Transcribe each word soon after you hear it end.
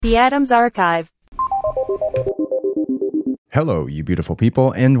The Adams Archive. Hello, you beautiful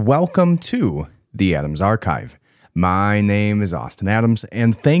people, and welcome to The Adams Archive. My name is Austin Adams,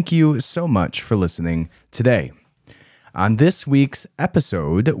 and thank you so much for listening today. On this week's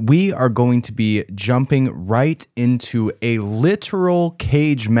episode, we are going to be jumping right into a literal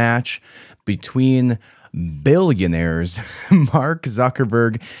cage match between billionaires Mark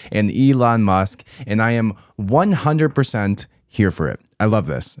Zuckerberg and Elon Musk, and I am 100% here for it. I love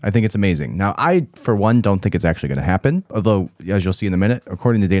this. I think it's amazing. Now, I, for one, don't think it's actually going to happen, although, as you'll see in a minute,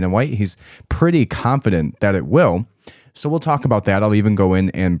 according to Dana White, he's pretty confident that it will. So we'll talk about that. I'll even go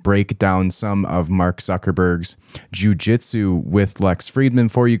in and break down some of Mark Zuckerberg's jiu-jitsu with Lex Friedman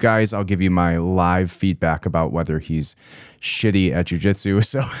for you guys. I'll give you my live feedback about whether he's shitty at jiu-jitsu.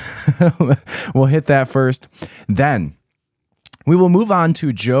 So we'll hit that first. Then we will move on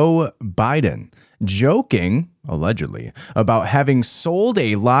to Joe Biden joking, allegedly, about having sold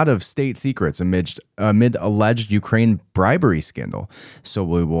a lot of state secrets amid alleged Ukraine bribery scandal. So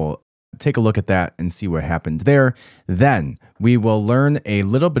we will take a look at that and see what happened there. Then we will learn a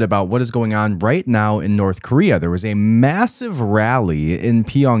little bit about what is going on right now in North Korea. There was a massive rally in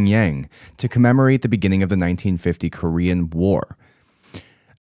Pyongyang to commemorate the beginning of the 1950 Korean War.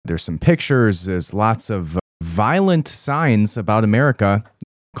 There's some pictures. There's lots of violent signs about America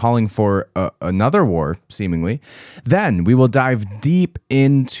calling for another war, seemingly. Then we will dive deep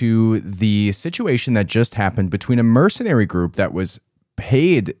into the situation that just happened between a mercenary group that was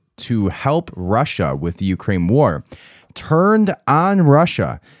paid to help Russia with the Ukraine war, turned on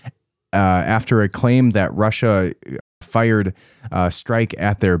Russia after a claim that Russia fired a strike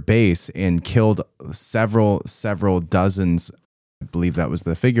at their base and killed several dozens. I believe that was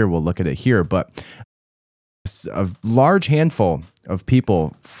the figure. We'll look at it here, but a large handful of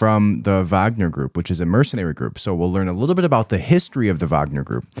people from the Wagner Group, which is a mercenary group. So we'll learn a little bit about the history of the Wagner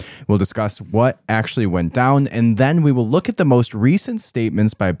Group. We'll discuss what actually went down, and then we will look at the most recent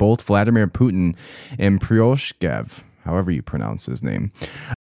statements by both Vladimir Putin and Pryoshkev, however you pronounce his name.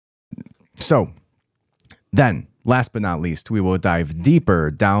 So then, last but not least, we will dive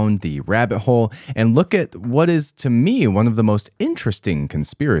deeper down the rabbit hole and look at what is, to me, one of the most interesting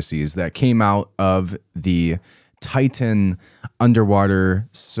conspiracies that came out of the Titan underwater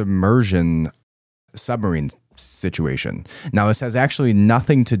submersion submarine situation. Now, this has actually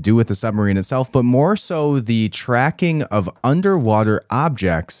nothing to do with the submarine itself, but more so the tracking of underwater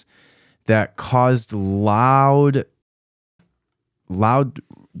objects that caused loud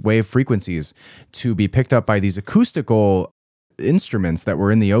wave frequencies to be picked up by these acoustical instruments that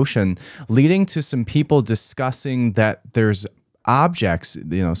were in the ocean, leading to some people discussing that there's objects,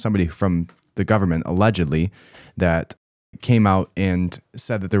 somebody from the government allegedly that came out and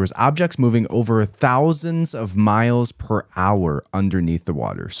said that there was objects moving over thousands of miles per hour underneath the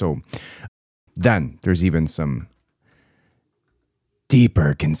water. So then there's even some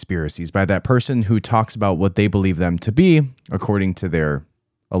deeper conspiracies by that person who talks about what they believe them to be according to their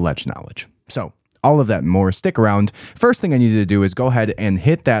alleged knowledge. So all of that and more, stick around. First thing I need you to do is go ahead and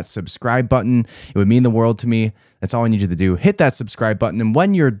hit that subscribe button. It would mean the world to me. That's all I need you to do. Hit that subscribe button. And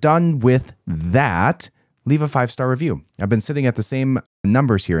when you're done with that, leave a 5-star review. I've been sitting at the same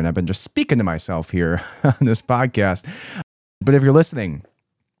numbers here, and I've been just speaking to myself here on this podcast. But if you're listening,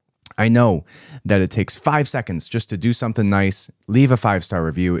 I know that it takes 5 seconds just to do something nice. Leave a 5-star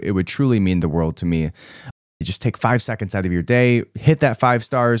review. It would truly mean the world to me. You just take 5 seconds out of your day, hit that 5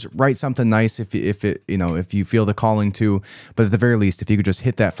 stars, write something nice if you feel the calling to. But at the very least, if you could just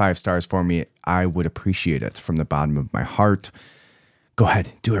hit that 5 stars for me, I would appreciate it from the bottom of my heart. Go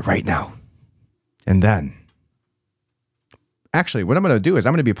ahead, do it right now. And then, actually, what I'm going to do is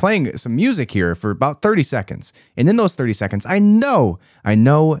I'm going to be playing some music here for about 30 seconds. And in those 30 seconds, I know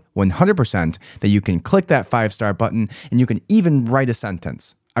 100% that you can click that 5-star button and you can even write a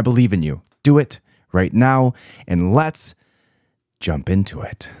sentence. I believe in you. Do it right now, and let's jump into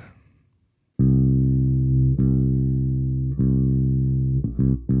it.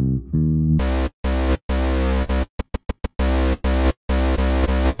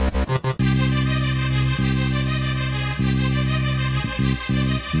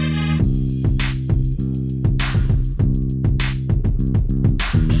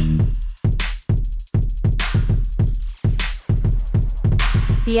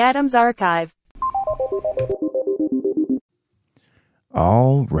 The Adams Archive.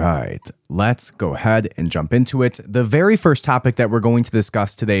 All right, let's go ahead and jump into it. The very first topic that we're going to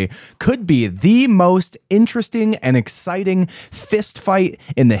discuss today could be the most interesting and exciting fist fight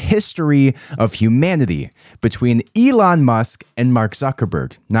in the history of humanity between Elon Musk and Mark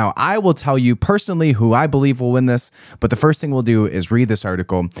Zuckerberg. Now, I will tell you personally who I believe will win this, but the first thing we'll do is read this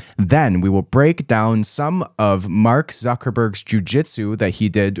article. Then we will break down some of Mark Zuckerberg's jujitsu that he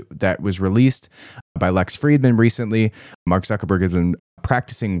did that was released by Lex Fridman recently. Mark Zuckerberg has been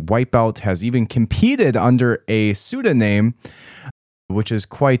practicing white belt, has even competed under a pseudonym, which is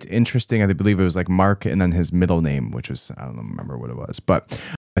quite interesting. I believe it was like Mark and then his middle name, which was, I don't remember what it was. But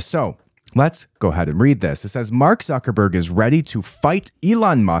so let's go ahead and read this. It says, Mark Zuckerberg is ready to fight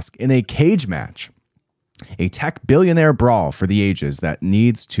Elon Musk in a cage match. A tech billionaire brawl for the ages that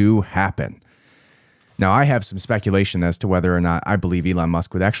needs to happen. Now, I have some speculation as to whether or not I believe Elon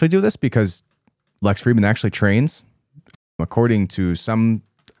Musk would actually do this because Lex Fridman actually trains. According to some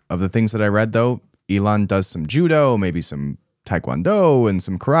of the things that I read, though, Elon does some judo, maybe some taekwondo and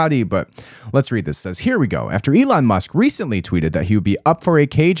some karate, but let's read this. It says, here we go. After Elon Musk recently tweeted that he would be up for a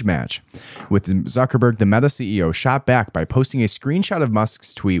cage match with Zuckerberg, the Meta CEO shot back by posting a screenshot of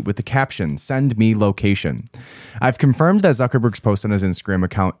Musk's tweet with the caption, "Send me location." I've confirmed that Zuckerberg's post on his Instagram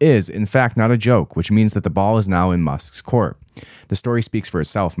account is, in fact, not a joke, which means that the ball is now in Musk's court. The story speaks for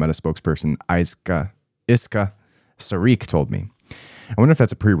itself, Meta spokesperson Iska Sarik told me. I wonder if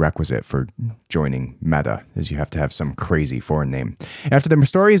that's a prerequisite for joining Meta, is you have to have some crazy foreign name. After the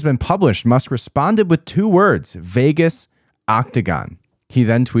story has been published, Musk responded with 2 words, Vegas Octagon. He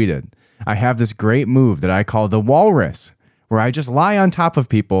then tweeted, I have this great move that I call the walrus, where I just lie on top of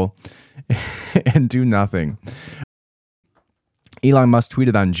people and do nothing. Elon Musk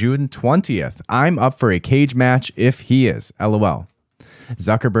tweeted on June 20th, I'm up for a cage match if he is, LOL.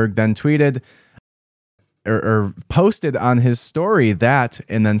 Zuckerberg then tweeted, or posted on his story that,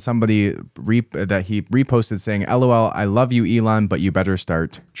 and then somebody that he reposted saying, LOL, I love you, Elon, but you better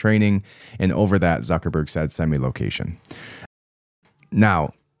start training. And over that, Zuckerberg said, send me location.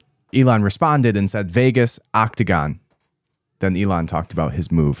 Now, Elon responded and said, Vegas, Octagon. Then Elon talked about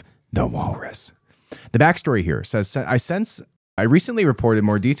his move, the walrus. The backstory here says, I recently reported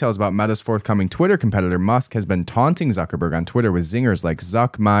more details about Meta's forthcoming Twitter competitor. Musk has been taunting Zuckerberg on Twitter with zingers like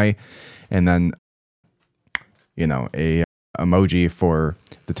Zuck, my, and then a emoji for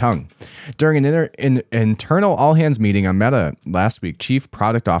the tongue. During an internal all-hands meeting on Meta last week, Chief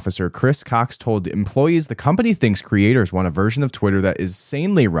Product Officer Chris Cox told employees the company thinks creators want a version of Twitter that is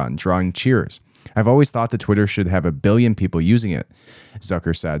sanely run, drawing cheers. I've always thought that Twitter should have 1 billion people using it,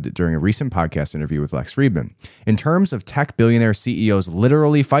 Zucker said during a recent podcast interview with Lex Fridman. In terms of tech billionaire CEOs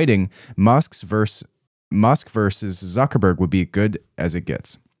literally fighting, Musk versus Zuckerberg would be good as it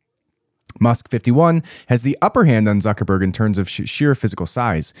gets. Musk, 51, has the upper hand on Zuckerberg in terms of sheer physical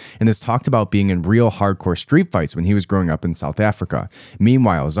size and has talked about being in real hardcore street fights when he was growing up in South Africa.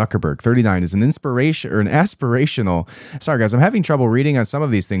 Meanwhile, Zuckerberg, 39, is an aspirational. Sorry, guys, I'm having trouble reading on some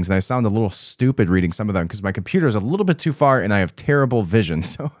of these things, and I sound a little stupid reading some of them because my computer is a little bit too far and I have terrible vision.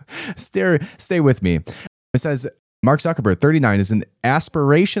 So stay with me. It says, Mark Zuckerberg, 39, is an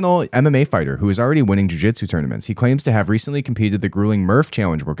aspirational MMA fighter who is already winning jiu-jitsu tournaments. He claims to have recently competed the grueling Murph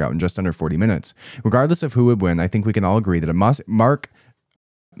Challenge workout in just under 40 minutes. Regardless of who would win, I think we can all agree that a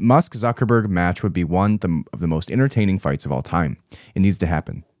Musk-Zuckerberg match would be one of the most entertaining fights of all time. It needs to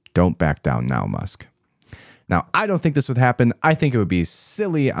happen. Don't back down now, Musk. Now, I don't think this would happen. I think it would be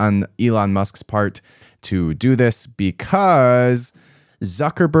silly on Elon Musk's part to do this because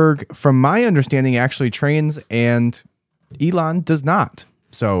Zuckerberg, from my understanding, actually trains and Elon does not.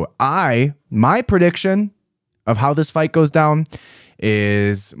 So my prediction of how this fight goes down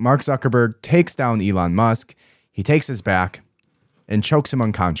is Mark Zuckerberg takes down Elon Musk. He takes his back and chokes him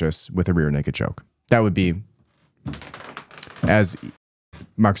unconscious with a rear naked choke. That would be, as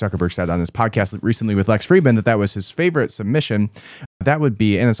Mark Zuckerberg said on his podcast recently with Lex Fridman, that was his favorite submission. That would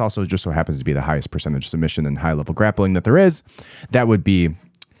be, and it's also just so happens to be the highest percentage submission and high level grappling that there is. That would be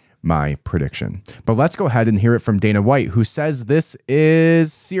my prediction. But let's go ahead and hear it from Dana White, who says this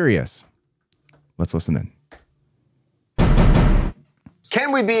is serious. Let's listen in.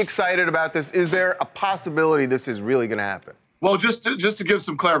 Can we be excited about this? Is there a possibility this is really going to happen? Well, just to give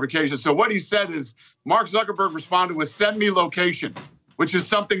some clarification. So what he said is Mark Zuckerberg responded with send me location, which is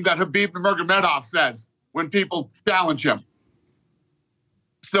something that Habib Nurmagomedov says when people challenge him.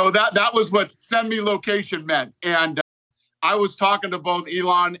 So that was what send me location meant. And I was talking to both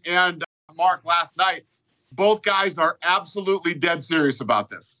Elon and Mark last night. Both guys are absolutely dead serious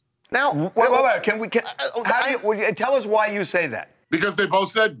about this. Now, wait. Tell us why you say that. Because they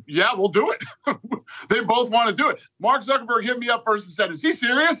both said, yeah, we'll do it. They both want to do it. Mark Zuckerberg hit me up first and said, is he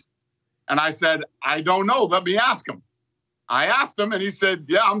serious? And I said, I don't know. Let me ask him. I asked him, and he said,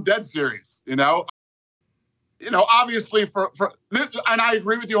 yeah, I'm dead serious. Obviously and I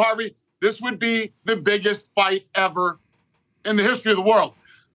agree with you, Harvey, this would be the biggest fight ever in the history of the world.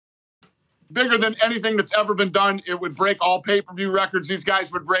 Bigger than anything that's ever been done. It would break all pay-per-view records. These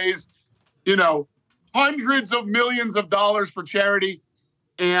guys would raise, hundreds of millions of dollars for charity.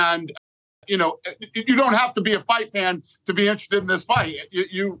 And, you don't have to be a fight fan to be interested in this fight.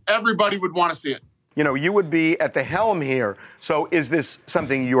 Everybody would want to see it. You would be at the helm here. So is this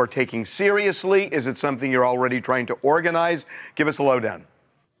something you are taking seriously? Is it something you're already trying to organize? Give us a lowdown.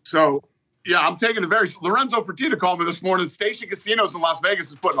 So, yeah, I'm taking Lorenzo Fertitta called me this morning. Station Casinos in Las Vegas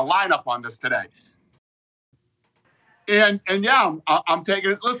is putting a lineup on this today. And yeah, I'm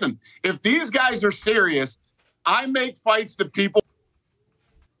taking it. Listen, if these guys are serious, I make fights that people.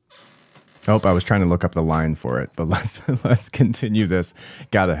 Oh, I was trying to look up the line for it, but let's continue this.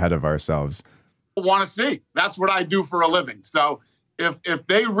 Got ahead of ourselves. Want to see. That's what I do for a living. So if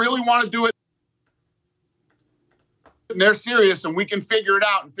they really want to do it and they're serious and we can figure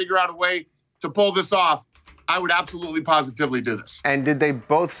out a way to pull this off, I would absolutely positively do this. And did they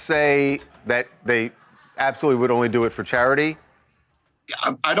both say that they absolutely would only do it for charity?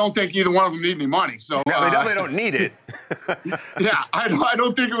 I don't think either one of them need any money. So no, they definitely don't need it. Yeah, I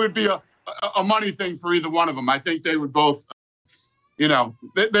don't think it would be a money thing for either one of them. I think they would both,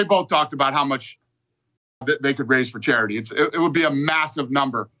 they both talked about how much that they could raise for charity. It would be a massive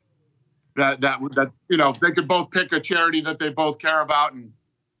number that they could both pick a charity that they both care about, and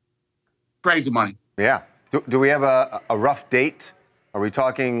crazy money. Yeah. Do we have a rough date? Are we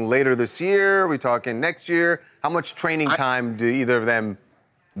talking later this year? Are we talking next year? How much training time do either of them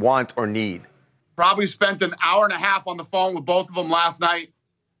want or need? Probably spent an hour and a half on the phone with both of them last night.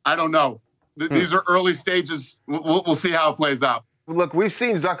 I don't know. These are early stages. We'll see how it plays out. Look, we've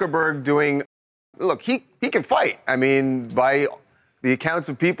seen Zuckerberg doing. Look, he can fight. I mean, by the accounts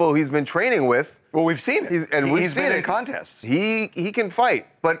of people he's been training with. Well, we've seen it. He's been in contests. He can fight.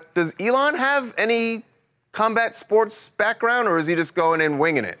 But does Elon have any combat sports background, or is he just going in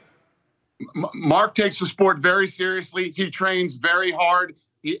winging it? Mark takes the sport very seriously. He trains very hard.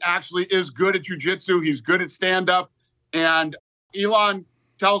 He actually is good at jiu-jitsu. He's good at stand-up. And Elon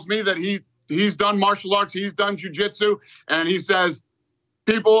tells me that he's done martial arts. He's done jiu-jitsu. And he says,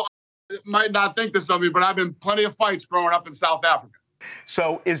 people might not think this of me, but I've been in plenty of fights growing up in South Africa.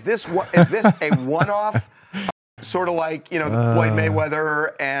 So is this a one-off, sort of like, Floyd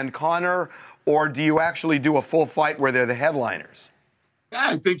Mayweather and Conor, or do you actually do a full fight where they're the headliners? Yeah,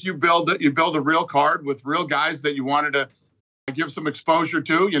 I think you build a real card with real guys that you wanted to give some exposure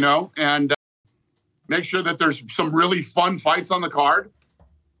to, and make sure that there's some really fun fights on the card,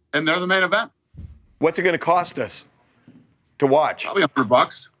 and they're the main event. What's it going to cost us to watch? Probably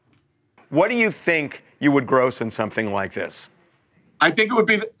 $100. What do you think you would gross in something like this? I think it would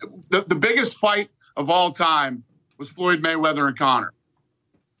be the biggest fight of all time was Floyd Mayweather and Conor.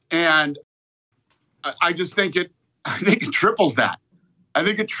 And I just think it triples that. I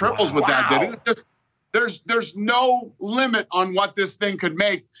think it triples what that did. There's no limit on what this thing could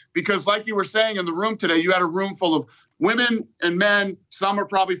make, because like you were saying in the room today, you had a room full of women and men. Some are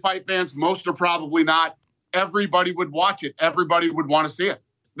probably fight fans. Most are probably not. Everybody would watch it. Everybody would want to see it.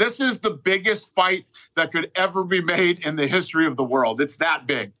 This is the biggest fight that could ever be made in the history of the world. It's that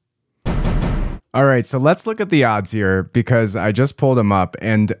big. All right, so let's look at the odds here, because I just pulled them up,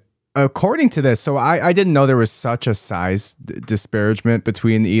 and according to this, so I didn't know there was such a size disparagement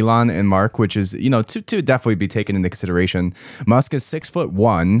between Elon and Mark, which is, to definitely be taken into consideration. Musk is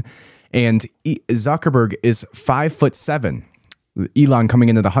 6'1", and Zuckerberg is 5'7". Elon coming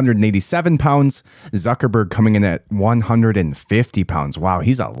in at 187 pounds, Zuckerberg coming in at 150 pounds. Wow,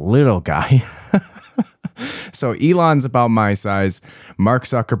 he's a little guy. So Elon's about my size. Mark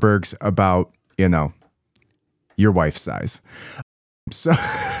Zuckerberg's about, your wife's size. So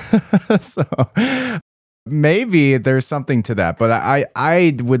maybe there's something to that, but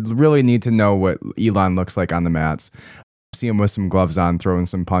I would really need to know what Elon looks like on the mats. See him with some gloves on, throwing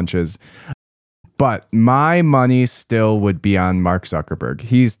some punches. But my money still would be on Mark Zuckerberg.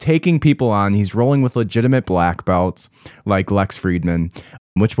 He's taking people on. He's rolling with legitimate black belts like Lex Friedman,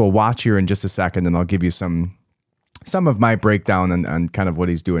 which we'll watch here in just a second, and I'll give you some of my breakdown on kind of what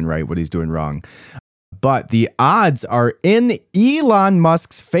he's doing right, what he's doing wrong. But the odds are in Elon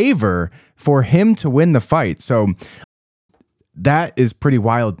Musk's favor for him to win the fight. So that is pretty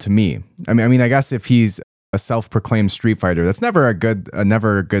wild to me. I mean, I guess if he's a self-proclaimed street fighter, that's never a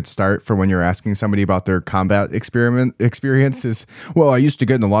good start for when you're asking somebody about their combat experiences. Well, I used to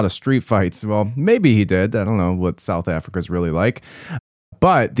get in a lot of street fights. Well, maybe he did. I don't know what South Africa's really like.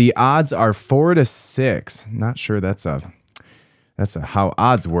 But the odds are 4-6. Not sure that's how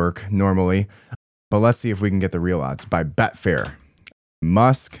odds work normally. But let's see if we can get the real odds by Betfair.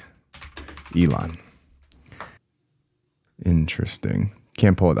 Musk, Elon. Interesting.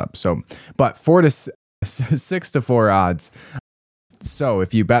 Can't pull it up. So, but 6-4 odds. So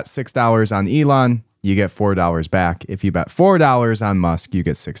if you bet $6 on Elon, you get $4 back. If you bet $4 on Musk, you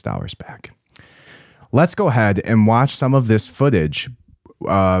get $6 back. Let's go ahead and watch some of this footage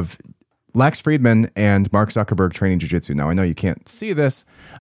of Lex Fridman and Mark Zuckerberg training jiu-jitsu. Now, I know you can't see this,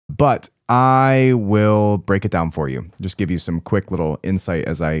 but I will break it down for you. Just give you some quick little insight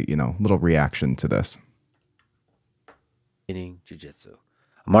as little reaction to this. Training jiu-jitsu,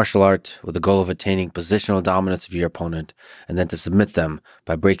 a martial art with the goal of attaining positional dominance of your opponent and then to submit them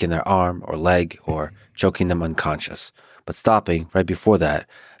by breaking their arm or leg or choking them unconscious, but stopping right before that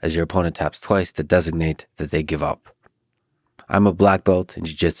as your opponent taps twice to designate that they give up. I'm a black belt in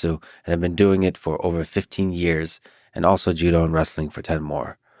jiu-jitsu and have been doing it for over 15 years and also judo and wrestling for 10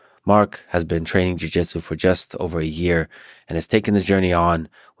 more. Mark has been training jiu-jitsu for just over a year and has taken this journey on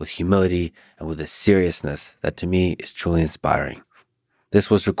with humility and with a seriousness that to me is truly inspiring.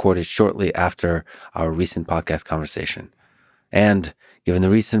 This was recorded shortly after our recent podcast conversation. And given the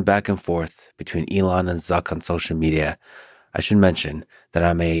recent back and forth between Elon and Zuck on social media, I should mention that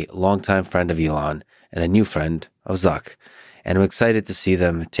I'm a longtime friend of Elon and a new friend of Zuck, and I'm excited to see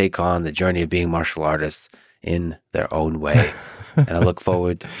them take on the journey of being martial artists in their own way. And I look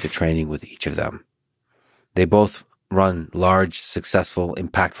forward to training with each of them. They both run large, successful,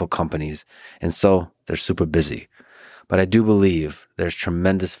 impactful companies, and so they're super busy. But I do believe there's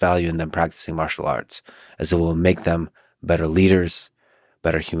tremendous value in them practicing martial arts, as it will make them better leaders,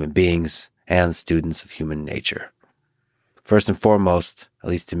 better human beings, and students of human nature. First and foremost, at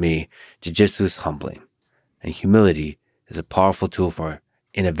least to me, jiu-jitsu is humbling, and humility is a powerful tool for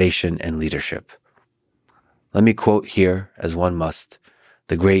innovation and leadership. Let me quote here, as one must,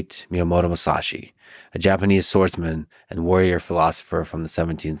 the great Miyamoto Musashi, a Japanese swordsman and warrior philosopher from the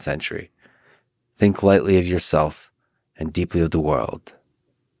 17th century. Think lightly of yourself and deeply of the world.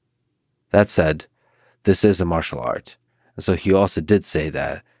 That said, this is a martial art, and so he also did say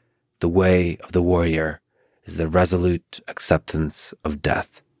that the way of the warrior is the resolute acceptance of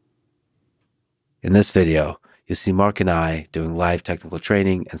death. In this video, you'll see Mark and I doing live technical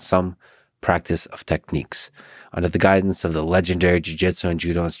training and some practice of techniques under the guidance of the legendary jiu-jitsu and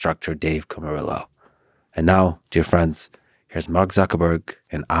judo instructor Dave Camarillo. And now, dear friends, here's Mark Zuckerberg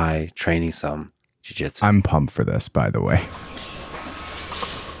and I training some jiu-jitsu. I'm pumped for this, by the way.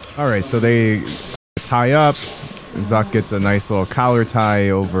 All right, so they tie up. Zuck gets a nice little collar tie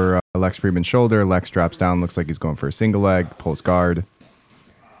over Lex Fridman's shoulder. Lex drops down, looks like he's going for a single leg, pulls guard.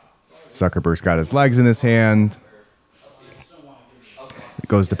 Zuckerberg's got his legs in his hand.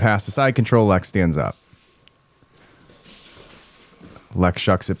 Goes to pass the side control. Lex stands up. Lex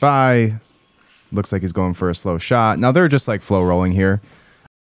shucks it by. Looks like he's going for a slow shot. Now they're just like flow rolling here.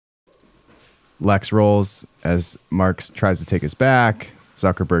 Lex rolls as Mark tries to take his back.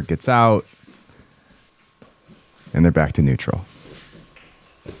 Zuckerberg gets out. And they're back to neutral.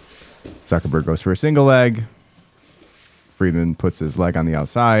 Zuckerberg goes for a single leg. Fridman puts his leg on the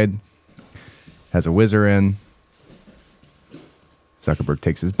outside. Has a whizzer in. Zuckerberg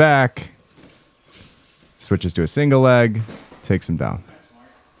takes his back, switches to a single leg, takes him down.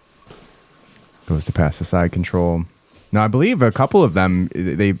 Goes to pass the side control. Now, I believe a couple of them,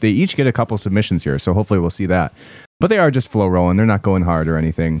 they each get a couple submissions here, so hopefully we'll see that. But they are just flow rolling. They're not going hard or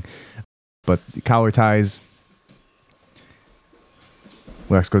anything. But collar ties.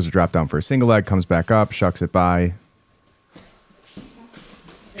 Lex goes to drop down for a single leg, comes back up, shucks it by.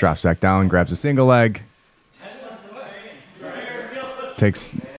 Drops back down, grabs a single leg.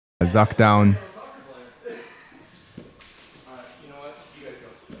 Takes a Zuck down.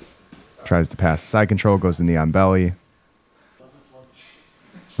 Tries to pass side control, goes to knee on belly.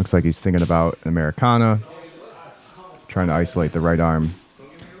 Looks like he's thinking about an Americana. Trying to isolate the right arm.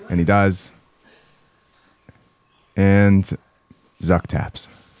 And he does. And Zuck taps.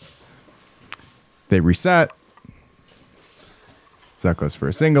 They reset. Zuck goes for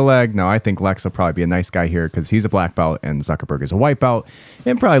a single leg. Now, I think Lex will probably be a nice guy here because he's a black belt and Zuckerberg is a white belt,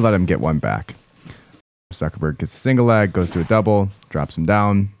 and probably let him get one back. Zuckerberg gets a single leg, goes to a double, drops him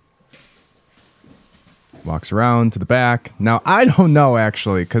down, walks around to the back. Now, I don't know,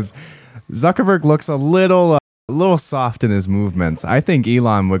 actually, because Zuckerberg looks a little soft in his movements. I think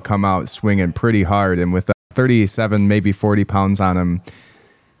Elon would come out swinging pretty hard, and with 37, maybe 40 pounds on him,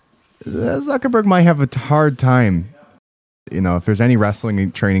 Zuckerberg might have a hard time. You know, if there's any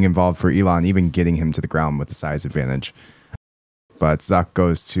wrestling training involved for Elon, even getting him to the ground with the size advantage. But Zuck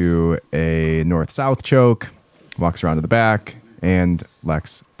goes to a north-south choke, walks around to the back, and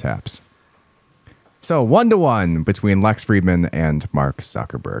Lex taps. So 1-1 between Lex Fridman and Mark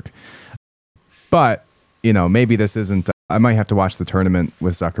Zuckerberg. But, maybe this isn't... I might have to watch the tournament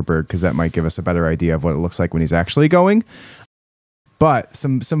with Zuckerberg because that might give us a better idea of what it looks like when he's actually going. But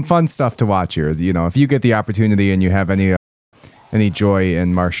some fun stuff to watch here. If you get the opportunity and you have any joy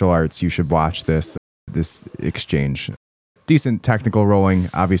in martial arts, you should watch this exchange. Decent technical rolling.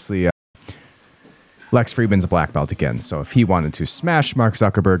 Obviously, Lex Fridman's a black belt again, so if he wanted to smash Mark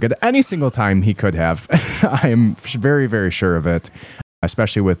Zuckerberg at any single time, he could have. I am very, very sure of it,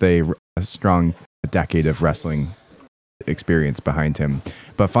 especially with a strong decade of wrestling experience behind him.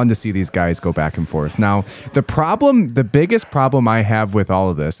 But fun to see these guys go back and forth. Now, the biggest problem I have with all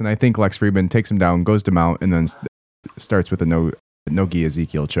of this, and I think Lex Fridman takes him down, goes to mount, and then starts with a no-gi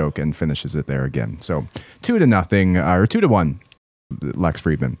Ezekiel choke and finishes it there again. So 2-0, or 2-1, Lex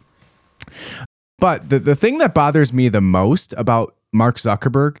Fridman. But the thing that bothers me the most about Mark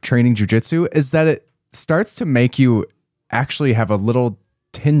Zuckerberg training jiu-jitsu is that it starts to make you actually have a little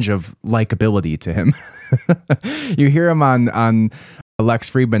tinge of likability to him. You hear him on Lex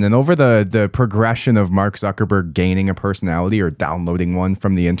Fridman, and over the progression of Mark Zuckerberg gaining a personality or downloading one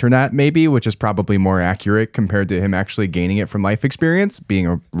from the internet, maybe, which is probably more accurate compared to him actually gaining it from life experience, being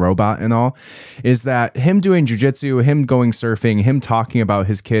a robot and all, is that him doing jiu-jitsu, him going surfing, him talking about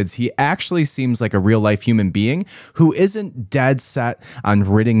his kids, he actually seems like a real life human being who isn't dead set on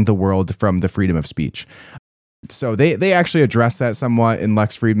ridding the world from the freedom of speech. So they actually addressed that somewhat in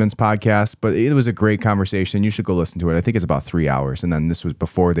Lex Fridman's podcast, but it was a great conversation. You should go listen to it. I think it's about 3 hours, and then this was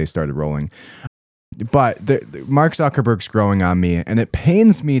before they started rolling. But Mark Zuckerberg's growing on me, and it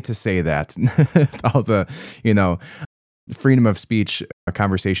pains me to say that. All the, freedom of speech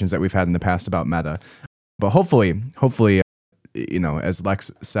conversations that we've had in the past about Meta. But hopefully, as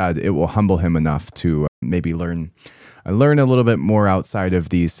Lex said, it will humble him enough to maybe learn a little bit more outside of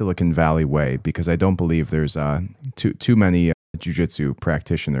the Silicon Valley way, because I don't believe there's too many jiu-jitsu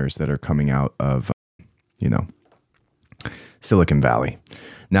practitioners that are coming out of, Silicon Valley.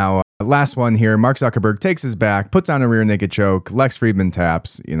 Now, last one here, Mark Zuckerberg takes his back, puts on a rear naked choke, Lex Fridman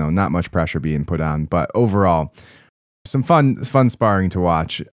taps, not much pressure being put on, but overall, some fun sparring to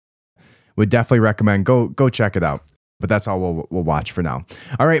watch. Would definitely recommend, go check it out. But that's all we'll watch for now.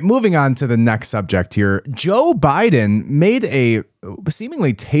 All right, moving on to the next subject here. Joe Biden made a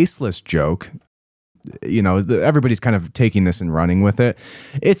seemingly tasteless joke. Everybody's kind of taking this and running with it.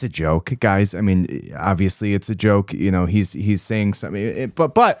 It's a joke, guys. I mean, obviously it's a joke. He's saying something.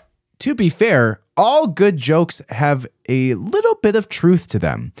 But to be fair, all good jokes have a little bit of truth to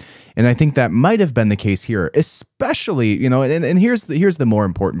them. And I think that might have been the case here, especially, and here's the more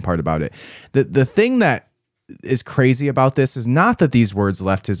important part about it. The thing that is crazy about this is not that these words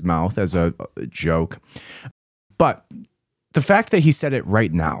left his mouth as a joke, but the fact that he said it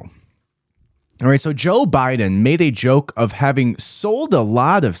right now. All right, so Joe Biden made a joke of having sold a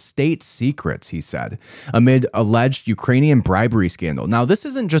lot of state secrets, he said, amid alleged Ukrainian bribery scandal. Now, this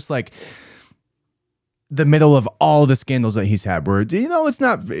isn't just like the middle of all the scandals that he's had where,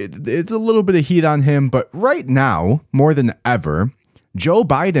 it's a little bit of heat on him, but right now, more than ever, Joe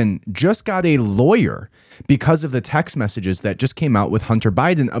Biden just got a lawyer because of the text messages that just came out with Hunter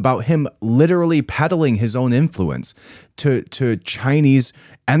Biden about him literally peddling his own influence to Chinese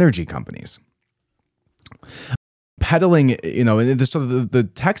energy companies. Peddling, so the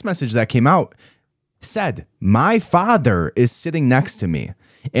text message that came out said, "My father is sitting next to me,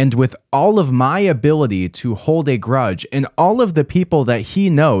 and with all of my ability to hold a grudge and all of the people that he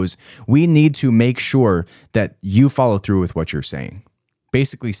knows, we need to make sure that you follow through with what you're saying."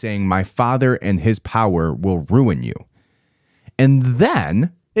 Basically saying my father and his power will ruin you. And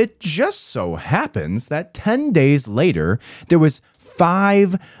then it just so happens that 10 days later, there was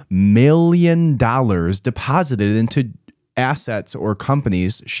 $5 million deposited into assets or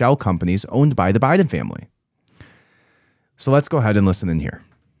companies, shell companies owned by the Biden family. So let's go ahead and listen in here.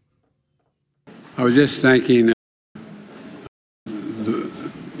 I was just thinking,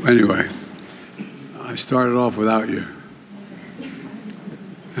 anyway, I started off without you.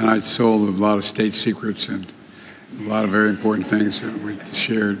 And I sold a lot of state secrets and a lot of very important things that we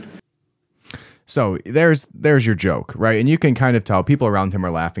shared. So there's your joke, right? And you can kind of tell people around him are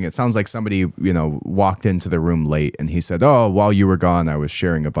laughing. It sounds like somebody, walked into the room late and he said, "Oh, while you were gone, I was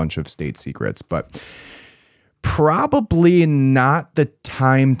sharing a bunch of state secrets." But probably not the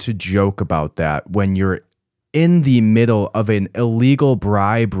time to joke about that when you're in the middle of an illegal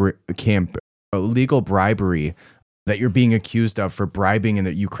bribery that you're being accused of for bribing a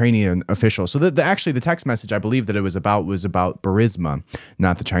Ukrainian official. So actually the text message I believe that it was about Burisma,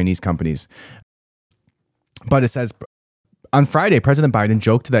 not the Chinese companies. But it says, on Friday, President Biden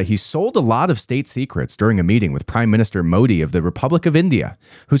joked that he sold a lot of state secrets during a meeting with Prime Minister Modi of the Republic of India,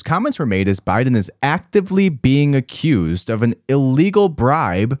 whose comments were made as Biden is actively being accused of an illegal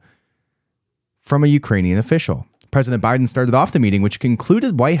bribe from a Ukrainian official. President Biden started off the meeting, which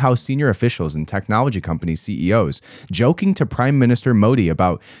concluded White House senior officials and technology company CEOs joking to Prime Minister Modi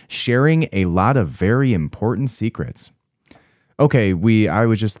about sharing a lot of very important secrets. Okay, I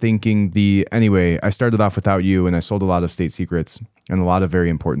was just thinking anyway, I started off without you and I sold a lot of state secrets and a lot of very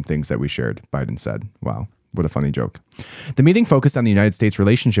important things that we shared, Biden said. Wow, what a funny joke. The meeting focused on the United States'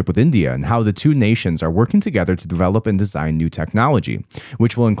 relationship with India and how the two nations are working together to develop and design new technology,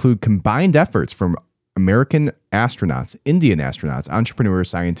 which will include combined efforts from American astronauts, Indian astronauts, entrepreneurs,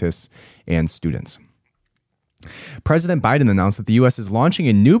 scientists, and students. President Biden announced that the U.S. is launching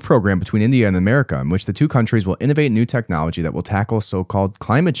a new program between India and America in which the two countries will innovate new technology that will tackle so-called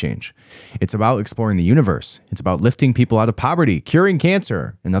climate change. It's about exploring the universe. It's about lifting people out of poverty, curing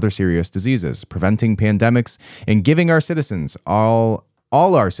cancer and other serious diseases, preventing pandemics, and giving our citizens, all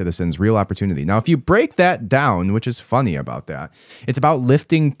our citizens, real opportunity. Now, if you break that down, which is funny about that, it's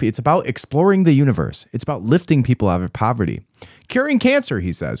about exploring the universe. It's about lifting people out of poverty. Curing cancer,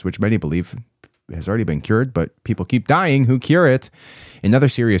 he says, which many believe has already been cured, but people keep dying who cure it, and other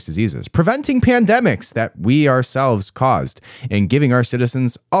serious diseases. Preventing pandemics that we ourselves caused, and giving our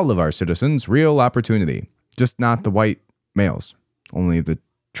citizens, all of our citizens, real opportunity. Just not the white males, only the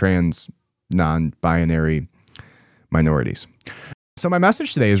trans, non-binary minorities. So my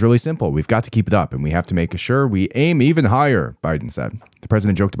message today is really simple. We've got to keep it up, and we have to make sure we aim even higher, Biden said. The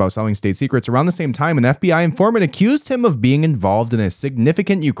president joked about selling state secrets around the same time an FBI informant accused him of being involved in a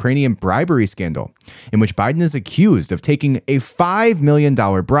significant Ukrainian bribery scandal, in which Biden is accused of taking a $5 million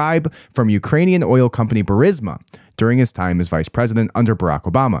bribe from Ukrainian oil company Burisma during his time as vice president under Barack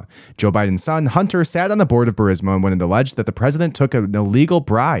Obama. Joe Biden's son, Hunter, sat on the board of Burisma when it alleged that the president took an illegal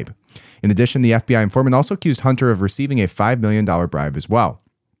bribe. In addition, the FBI informant also accused Hunter of receiving a $5 million bribe as well.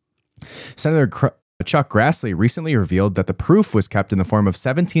 Senator Chuck Grassley recently revealed that the proof was kept in the form of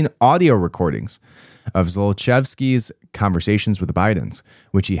 17 audio recordings of Zlochevsky's conversations with the Bidens,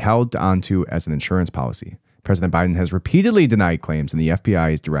 which he held onto as an insurance policy. President Biden has repeatedly denied claims, and the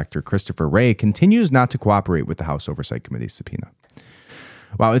FBI's director, Christopher Wray, continues not to cooperate with the House Oversight Committee's subpoena.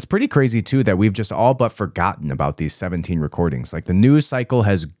 Wow, it's pretty crazy, too, that we've just all but forgotten about these 17 recordings. Like, the news cycle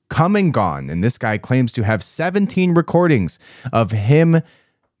has come and gone, and this guy claims to have 17 recordings of him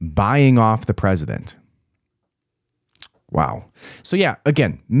buying off the president. Wow. So, yeah,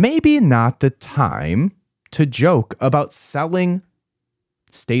 again, maybe not the time to joke about selling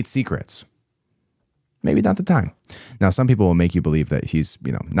state secrets. Maybe not the time. Now, some people will make you believe that he's,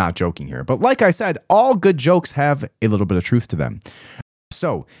 not joking here. But like I said, all good jokes have a little bit of truth to them.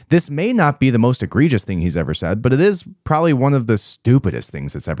 So this may not be the most egregious thing he's ever said, but it is probably one of the stupidest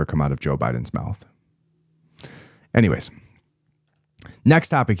things that's ever come out of Joe Biden's mouth. Anyways, next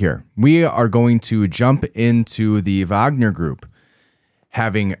topic here. We are going to jump into the Wagner Group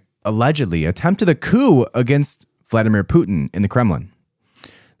having allegedly attempted a coup against Vladimir Putin in the Kremlin.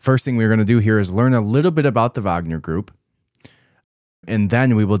 First thing we're going to do here is learn a little bit about the Wagner Group, and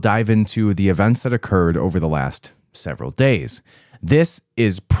then we will dive into the events that occurred over the last several days. This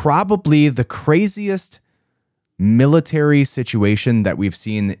is probably the craziest military situation that we've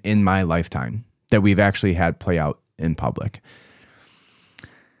seen in my lifetime, that we've actually had play out in public.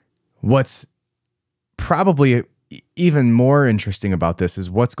 What's probably even more interesting about this is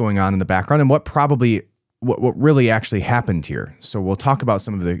what's going on in the background and what really actually happened here. So we'll talk about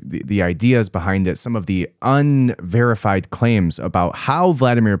some of the ideas behind it, some of the unverified claims about how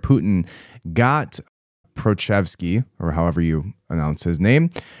Vladimir Putin got Prochevsky, or however you announce his name,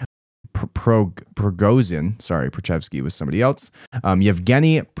 Prigozhin, sorry, Prochevsky was somebody else,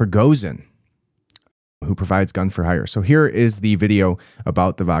 Yevgeny Prigozhin, who provides gun for hire. So here is the video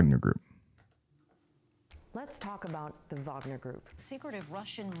about the Wagner Group. Let's talk about the Wagner Group. Secretive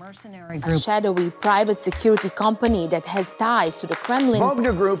Russian mercenary group. A shadowy private security company that has ties to the Kremlin.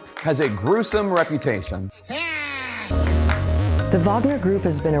 Wagner Group has a gruesome reputation. The Wagner Group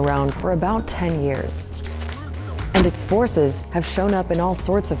has been around for about 10 years. And its forces have shown up in all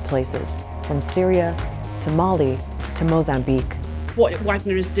sorts of places, from Syria to Mali to Mozambique. What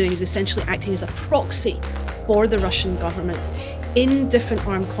Wagner is doing is essentially acting as a proxy for the Russian government in different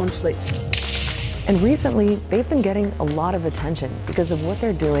armed conflicts. And recently, they've been getting a lot of attention because of what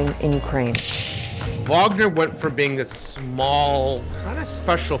they're doing in Ukraine. Wagner went from being this small, kind of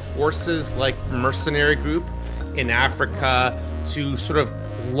special forces like mercenary group in Africa to sort of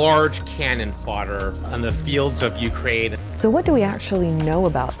large cannon fodder on the fields of Ukraine. So what do we actually know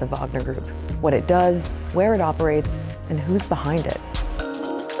about the Wagner Group? What it does, where it operates, and who's behind it?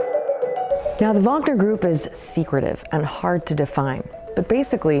 Now, the Wagner Group is secretive and hard to define, but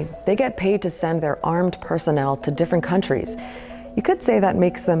basically, they get paid to send their armed personnel to different countries. You could say that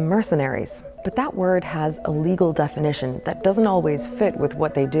makes them mercenaries, but that word has a legal definition that doesn't always fit with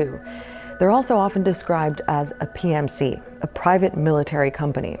what they do. They're also often described as a PMC, a private military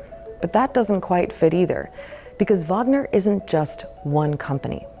company. But that doesn't quite fit either, because Wagner isn't just one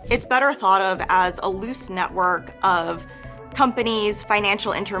company. It's better thought of as a loose network of companies,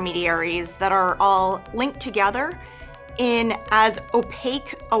 financial intermediaries that are all linked together in as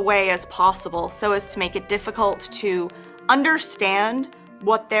opaque a way as possible so as to make it difficult to understand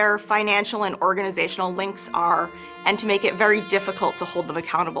what their financial and organizational links are and to make it very difficult to hold them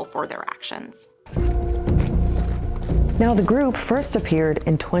accountable for their actions. Now, the group first appeared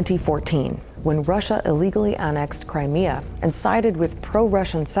in 2014 when Russia illegally annexed Crimea and sided with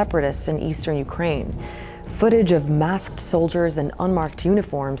pro-Russian separatists in eastern Ukraine. Footage of masked soldiers in unmarked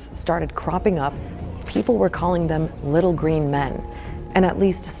uniforms started cropping up. People were calling them little green men, and at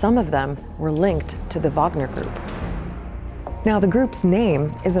least some of them were linked to the Wagner Group. Now, the group's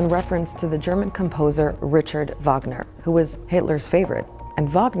name is in reference to the German composer Richard Wagner, who was Hitler's favorite.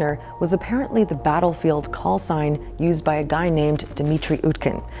 And Wagner was apparently the battlefield call sign used by a guy named Dmitry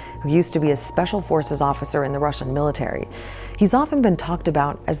Utkin, who used to be a special forces officer in the Russian military. He's often been talked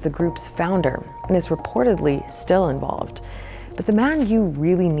about as the group's founder and is reportedly still involved. But the man you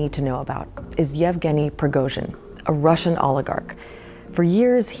really need to know about is Yevgeny Prigozhin, a Russian oligarch. For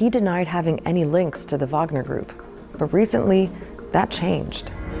years, he denied having any links to the Wagner Group. But recently, that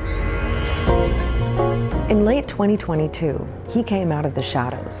changed. In late 2022, he came out of the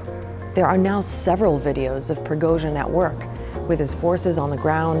shadows. There are now several videos of Prigozhin at work, with his forces on the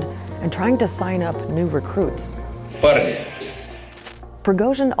ground and trying to sign up new recruits.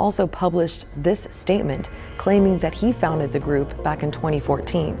 Prigozhin also published this statement claiming that he founded the group back in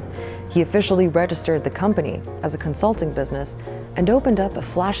 2014. He officially registered the company as a consulting business and opened up a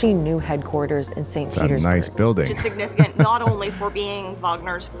flashy new headquarters in St. Petersburg. It's a nice building. Which is significant not only for being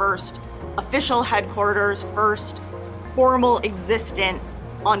Wagner's first official headquarters, first formal existence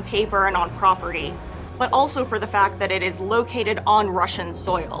on paper and on property, but also for the fact that it is located on Russian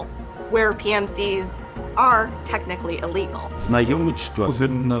soil, where PMCs are technically illegal.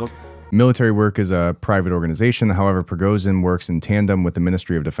 Military work is a private organization. However, Prigozhin works in tandem with the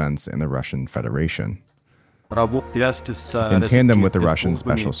Ministry of Defense and the Russian Federation. In tandem with the Russian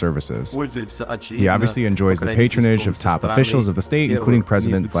Special Services. He obviously enjoys the patronage of top officials of the state, including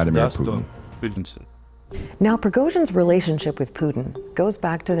President Vladimir Putin. Now, Prigozhin's relationship with Putin goes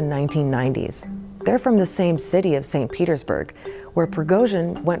back to the 1990s. They're from the same city of St. Petersburg, where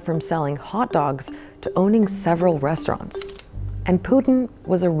Prigozhin went from selling hot dogs to owning several restaurants. And Putin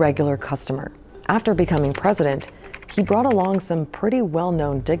was a regular customer. After becoming president, he brought along some pretty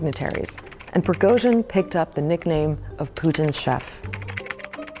well-known dignitaries, and Prigozhin picked up the nickname of Putin's chef.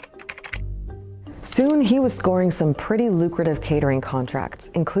 Soon, he was scoring some pretty lucrative catering contracts,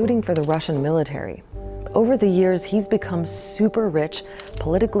 including for the Russian military. Over the years, he's become super rich,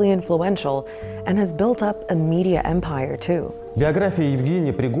 politically influential, and has built up a media empire, too. The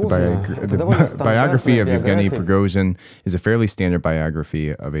biography of Yevgeny Prigozhin is a fairly standard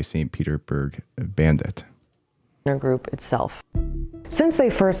biography of a St. Petersburg bandit. Group itself. Since they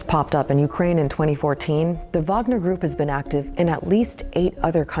first popped up in Ukraine in 2014, the Wagner Group has been active in at least 8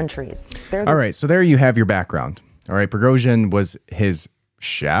 other countries. All right, so there you have your background. All right, Prigozhin was his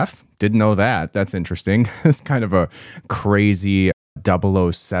chef. Didn't know that. That's interesting. It's kind of a crazy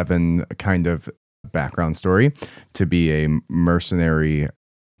 007 kind of background story to be a mercenary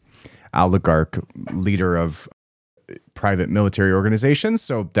oligarch leader of private military organizations.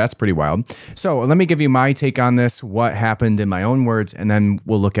 So that's pretty wild. So let me give you my take on this, what happened in my own words, and then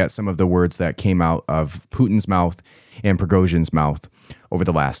we'll look at some of the words that came out of Putin's mouth and Prigozhin's mouth over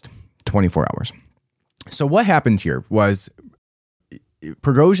the last 24 hours. So what happened here was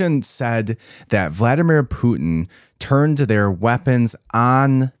Prigozhin said that Vladimir Putin turned their weapons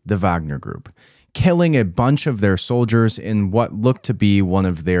on the Wagner Group, killing a bunch of their soldiers in what looked to be one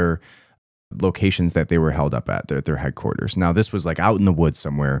of their locations that they were held up at, their headquarters. Now, this was like out in the woods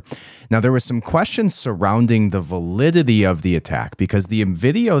somewhere. Now, there was some questions surrounding the validity of the attack because the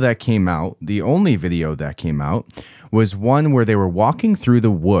video that came out, the only video that came out, was one where they were walking through the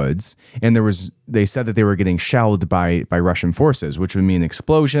woods and they said that they were getting shelled by Russian forces, which would mean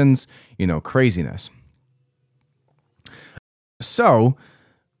explosions, craziness. So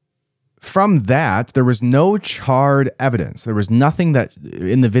from that, there was no charred evidence. There was nothing that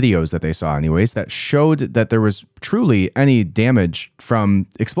in the videos that they saw anyways that showed that there was truly any damage from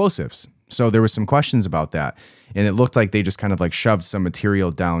explosives. So there was some questions about that. And it looked like they just kind of like shoved some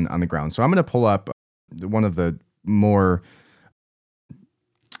material down on the ground. So I'm going to pull up one of the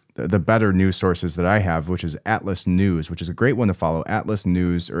better news sources that I have, which is Atlas News, which is a great one to follow. Atlas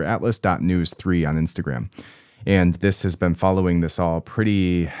News or atlas.news3 on Instagram. And this has been following this all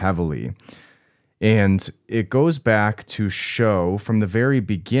pretty heavily. And it goes back to show from the very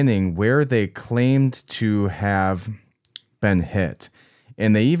beginning where they claimed to have been hit.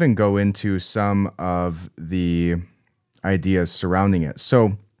 And they even go into some of the ideas surrounding it.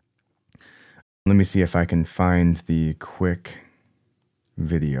 So let me see if I can find the quick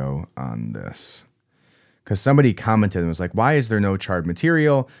video on this. Because somebody commented and was like, why is there no charred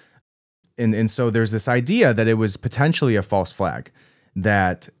material? And so there's this idea that it was potentially a false flag,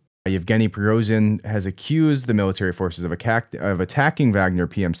 that Yevgeny Prigozhin has accused the military forces of attacking Wagner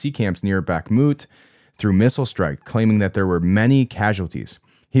PMC camps near Bakhmut through missile strike, claiming that there were many casualties.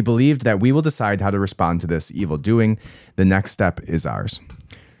 He believed that we will decide how to respond to this evil doing. The next step is ours.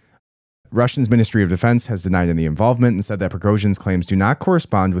 Russia's Ministry of Defense has denied any involvement and said that Prigozhin's claims do not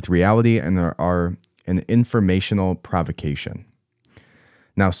correspond with reality and are an informational provocation.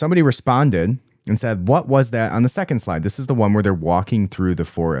 Now, somebody responded and said, what was that on the second slide? This is the one where they're walking through the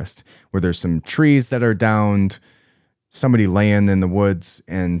forest, where there's some trees that are downed, somebody laying in the woods,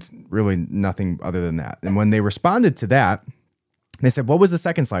 and really nothing other than that. And when they responded to that, they said, what was the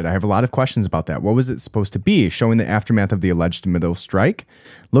second slide? I have a lot of questions about that. What was it supposed to be? Showing the aftermath of the alleged middle strike?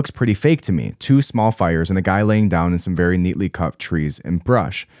 Looks pretty fake to me. 2 small fires and a guy laying down in some very neatly cut trees and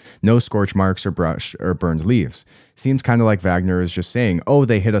brush. No scorch marks or brush or burned leaves. Seems kind of like Wagner is just saying, oh,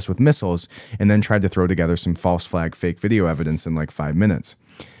 they hit us with missiles, and then tried to throw together some false flag fake video evidence in like 5 minutes.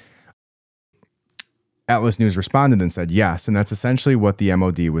 Atlas News responded and said, yes, and that's essentially what the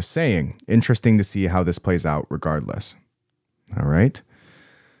MOD was saying. Interesting to see how this plays out regardless. All right.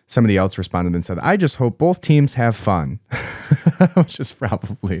 Somebody else responded and said, I just hope both teams have fun, which is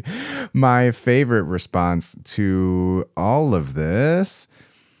probably my favorite response to all of this.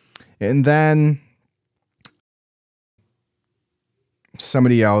 And then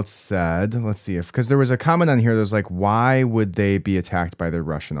somebody else said, let's see if, because there was a comment on here that was like, why would they be attacked by the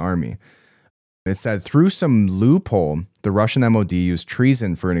Russian army? It said, through some loophole, the Russian MOD used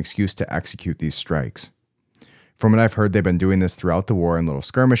treason for an excuse to execute these strikes. From what I've heard, they've been doing this throughout the war in little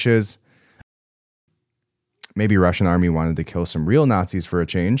skirmishes. Maybe Russian army wanted to kill some real Nazis for a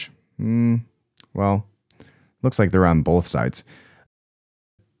change. Well, looks like they're on both sides.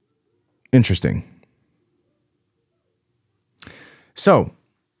 Interesting. So,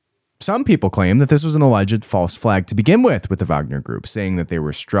 some people claim that this was an alleged false flag to begin with the Wagner Group, saying that they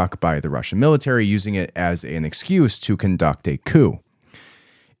were struck by the Russian military, using it as an excuse to conduct a coup.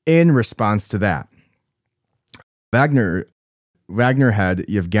 In response to that, Wagner head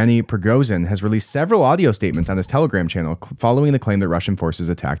Yevgeny Prigozhin has released several audio statements on his Telegram channel following the claim that Russian forces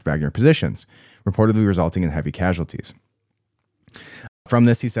attacked Wagner positions, reportedly resulting in heavy casualties. From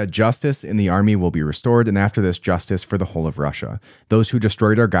this, he said, justice in the army will be restored, and after this, justice for the whole of Russia. Those who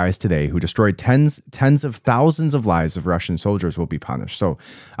destroyed our guys today, who destroyed tens of thousands of lives of Russian soldiers, will be punished. So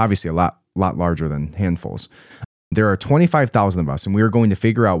obviously a lot larger than handfuls. There are 25,000 of us, and we are going to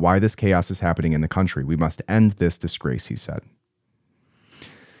figure out why this chaos is happening in the country. We must end this disgrace, he said.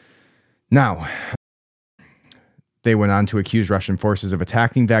 Now, they went on to accuse Russian forces of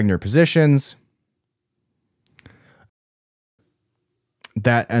attacking Wagner positions.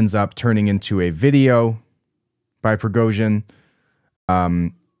 That ends up turning into a video by Prigozhin,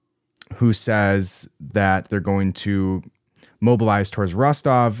 who says that they're going to mobilize towards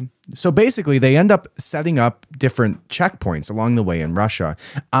Rostov. So basically, they end up setting up different checkpoints along the way in Russia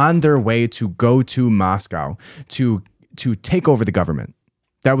on their way to go to Moscow to take over the government.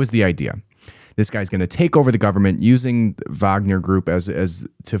 That was the idea. This guy's going to take over the government using Wagner Group as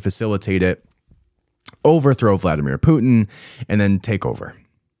to facilitate it, overthrow Vladimir Putin, and then take over.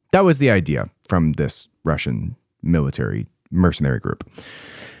 That was the idea from this Russian military mercenary group.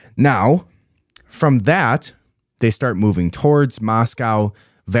 Now, from that, they start moving towards Moscow.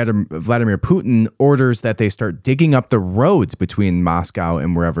 Vladimir Putin orders that they start digging up the roads between Moscow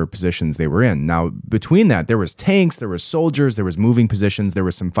and wherever positions they were in. Now, between that, there was tanks, there was soldiers, there was moving positions, there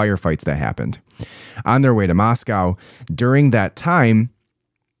was some firefights that happened. On their way to Moscow, during that time,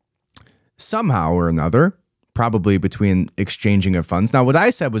 somehow or another, probably between exchanging of funds. Now, what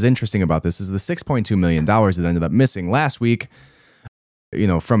I said was interesting about this is the $6.2 million that ended up missing last week,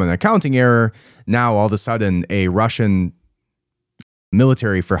 from an accounting error. Now, all of a sudden, a Russian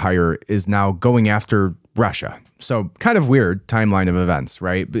military for hire is now going after Russia. So kind of weird timeline of events,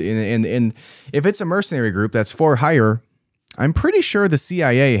 right? And if it's a mercenary group that's for hire, I'm pretty sure the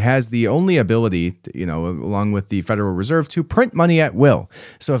CIA has the only ability, to, along with the Federal Reserve, to print money at will.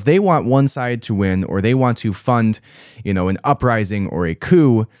 So if they want one side to win, or they want to fund, an uprising or a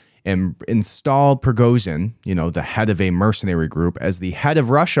coup and install Prigozhin, the head of a mercenary group, as the head of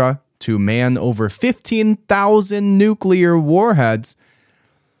Russia to man over 15,000 nuclear warheads,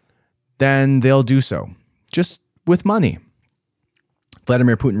 then they'll do so, just with money.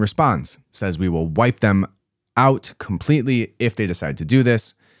 Vladimir Putin responds, says we will wipe them out completely if they decide to do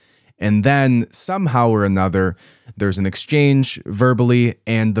this. And then somehow or another, there's an exchange verbally,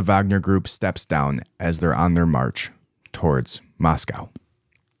 and the Wagner group steps down as they're on their march towards Moscow.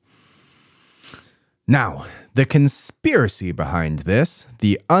 Now, the conspiracy behind this,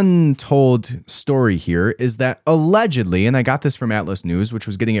 the untold story here, is that allegedly, and I got this from Atlas News, which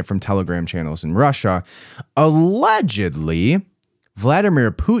was getting it from Telegram channels in Russia, allegedly, Vladimir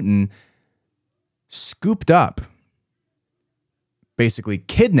Putin scooped up, basically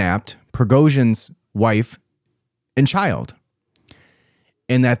kidnapped Prigozhin's wife and child.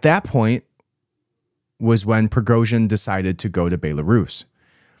 And at that point was when Prigozhin decided to go to Belarus,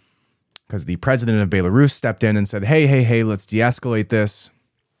 because the president of Belarus stepped in and said, hey, let's de-escalate this.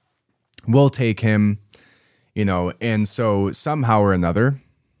 We'll take him, and so somehow or another,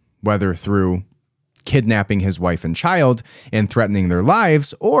 whether through kidnapping his wife and child and threatening their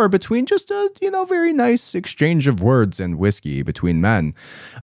lives, or between just a, very nice exchange of words and whiskey between men,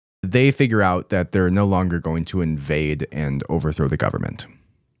 they figure out that they're no longer going to invade and overthrow the government.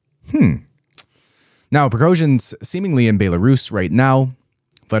 Now, Prigozhin's seemingly in Belarus right now.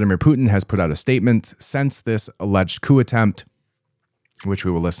 Vladimir Putin has put out a statement since this alleged coup attempt, which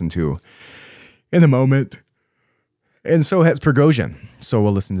we will listen to in a moment. And so has Prigozhin. So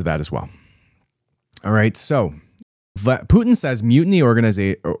we'll listen to that as well. All right. So Putin says mutiny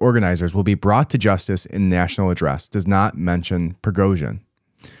organizers will be brought to justice in national address. Does not mention Prigozhin.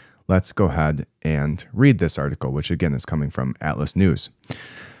 Let's go ahead and read this article, which again is coming from Atlas News.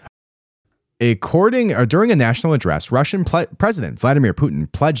 During a national address, Russian President Vladimir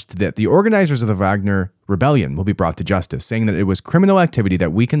Putin pledged that the organizers of the Wagner rebellion will be brought to justice, saying that it was criminal activity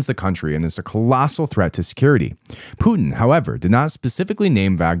that weakens the country and is a colossal threat to security. Putin, however, did not specifically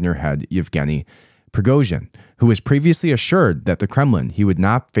name Wagner head Yevgeny Prigozhin, who was previously assured that the Kremlin he would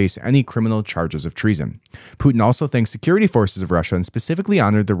not face any criminal charges of treason. Putin also thanked security forces of Russia and specifically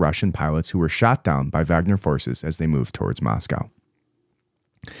honored the Russian pilots who were shot down by Wagner forces as they moved towards Moscow.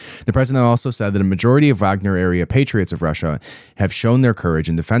 The president also said that a majority of Wagner area patriots of Russia have shown their courage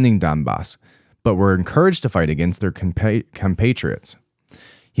in defending Donbass, but were encouraged to fight against their compatriots.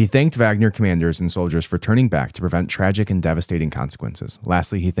 He thanked Wagner commanders and soldiers for turning back to prevent tragic and devastating consequences.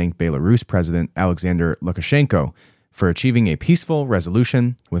 Lastly, he thanked Belarus President Alexander Lukashenko for achieving a peaceful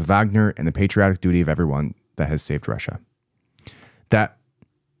resolution with Wagner and the patriotic duty of everyone that has saved Russia. That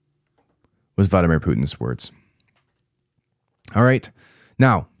was Vladimir Putin's words. All right.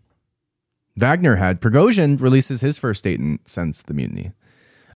 Now, Wagner head Prigozhin releases his first statement since the mutiny.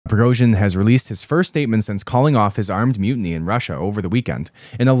 Prigozhin has released his first statement since calling off his armed mutiny in Russia over the weekend.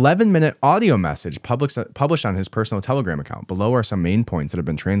 An 11-minute audio message published on his personal Telegram account. Below are some main points that have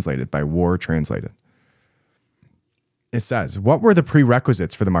been translated by War Translated. It says, what were the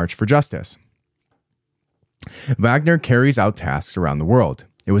prerequisites for the March for Justice? Wagner carries out tasks around the world.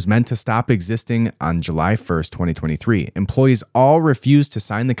 It was meant to stop existing on July 1st, 2023. Employees all refused to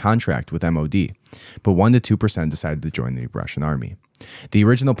sign the contract with MOD, but 1% to 2% decided to join the Russian army. The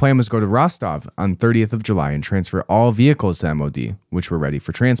original plan was to go to Rostov on 30th of July and transfer all vehicles to MOD, which were ready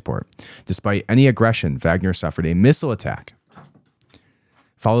for transport. Despite any aggression, Wagner suffered a missile attack,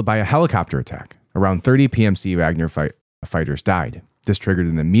 followed by a helicopter attack. Around 30 PMC Wagner fighters died. This triggered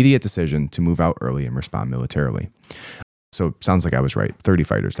an immediate decision to move out early and respond militarily. So sounds like I was right. 30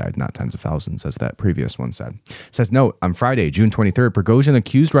 fighters died, not tens of thousands, as that previous one said. It says, note, on Friday, June 23rd, Prigozhin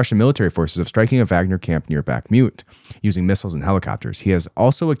accused Russian military forces of striking a Wagner camp near Bakhmut using missiles and helicopters. He has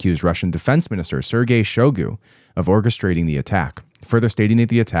also accused Russian Defense Minister Sergei Shoigu of orchestrating the attack, further stating that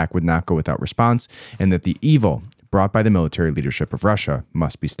the attack would not go without response and that the evil brought by the military leadership of Russia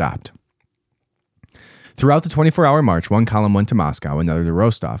must be stopped. Throughout the 24-hour march, one column went to Moscow, another to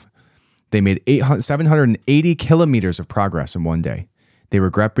Rostov. They made 780 kilometers of progress in one day. They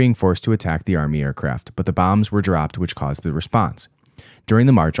regret being forced to attack the army aircraft, but the bombs were dropped, which caused the response. During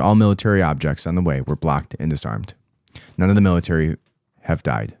the march, all military objects on the way were blocked and disarmed. None of the military have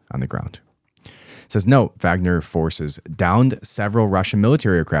died on the ground. It says, note, Wagner forces downed several Russian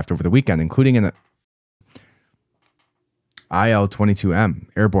military aircraft over the weekend, including IL-22M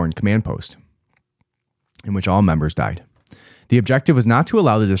airborne command post, in which all members died. The objective was not to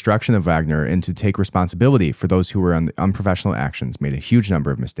allow the destruction of Wagner and to take responsibility for those who were on the unprofessional actions made a huge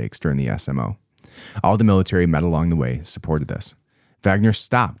number of mistakes during the SMO. All the military met along the way supported this. Wagner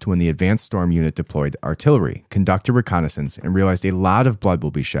stopped when the Advanced Storm Unit deployed artillery, conducted reconnaissance, and realized a lot of blood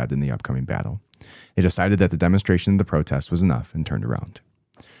will be shed in the upcoming battle. They decided that the demonstration of the protest was enough and turned around.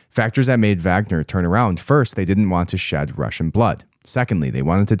 Factors that made Wagner turn around: first, they didn't want to shed Russian blood. Secondly, they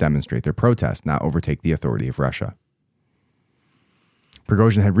wanted to demonstrate their protest, not overtake the authority of Russia.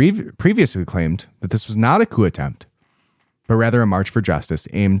 Prigozhin had previously claimed that this was not a coup attempt, but rather a march for justice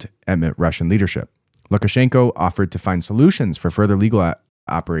aimed at Russian leadership. Lukashenko offered to find solutions for further legal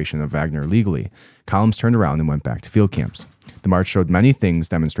operation of Wagner legally. Columns turned around and went back to field camps. The march showed many things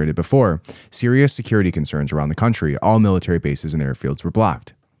demonstrated before: serious security concerns around the country. All military bases and airfields were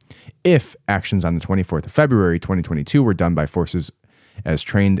blocked. If actions on the 24th of February 2022 were done by forces as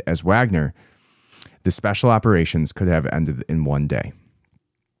trained as Wagner, the special operations could have ended in one day.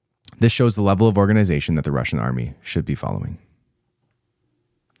 This shows the level of organization that the Russian army should be following.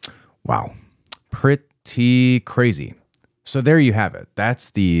 Wow. Pretty crazy. So there you have it. That's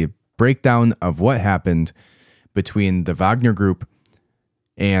the breakdown of what happened between the Wagner group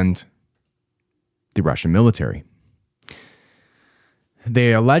and the Russian military.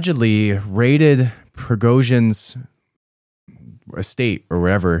 They allegedly raided Prigozhin's estate or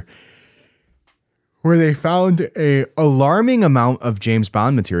wherever, where they found an alarming amount of James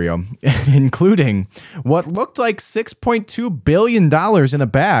Bond material, including what looked like $6.2 billion in a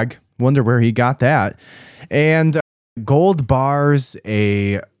bag. Wonder where he got that. And gold bars,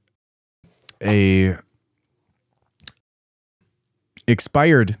 a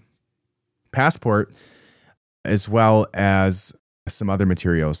expired passport, as well as some other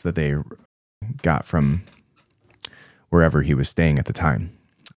materials that they got from wherever he was staying at the time.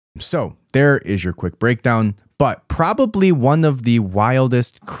 So there is your quick breakdown, but probably one of the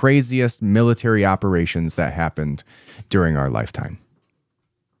wildest, craziest military operations that happened during our lifetime.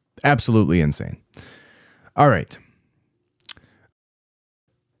 Absolutely insane. All right.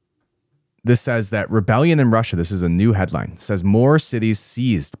 This says that rebellion in Russia, this is a new headline, says more cities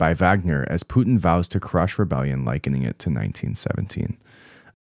seized by Wagner as Putin vows to crush rebellion, likening it to 1917.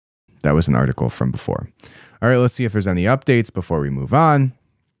 That was an article from before. All right, let's see if there's any updates before we move on.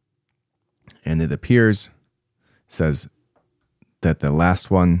 And it appears, says that the last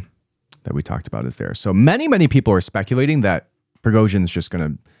one that we talked about is there. So many people are speculating that Prigozhin's just going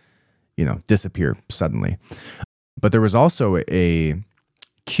to, disappear suddenly. But there was also a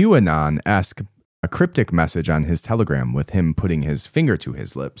QAnon-esque, a cryptic message on his Telegram with him putting his finger to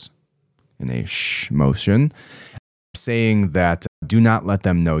his lips in a shh motion, saying that do not let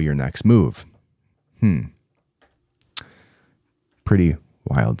them know your next move. Pretty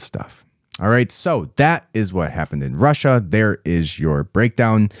wild stuff. All right, so that is what happened in Russia. There is your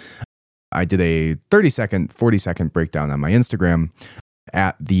breakdown. I did a 30-second, 40-second breakdown on my Instagram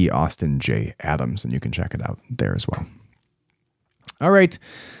at the Austin J. Adams, and you can check it out there as well. All right,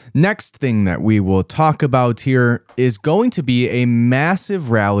 next thing that we will talk about here is going to be a massive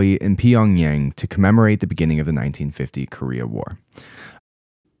rally in Pyongyang to commemorate the beginning of the 1950 Korea War.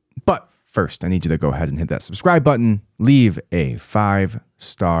 But first, I need you to go ahead and hit that subscribe button, leave a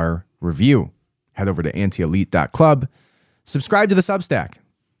 5-star review. Head over to antielite.club, subscribe to the Substack,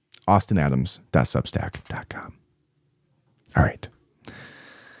 austinadams.substack.com. All right.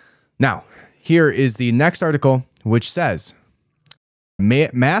 Now, here is the next article, which says,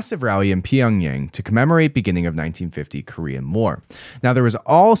 massive rally in Pyongyang to commemorate beginning of 1950 Korean War. Now, there was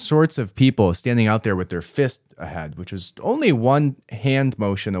all sorts of people standing out there with their fist ahead, which was only one hand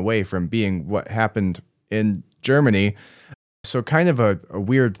motion away from being what happened in Germany. So kind of a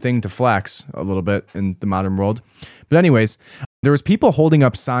weird thing to flex a little bit in the modern world. But anyways, there was people holding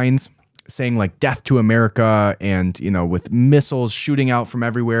up signs saying like death to America and, with missiles shooting out from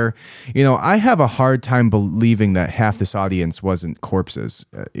everywhere. I have a hard time believing that half this audience wasn't corpses,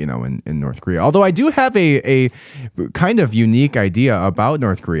 in North Korea. Although I do have a kind of unique idea about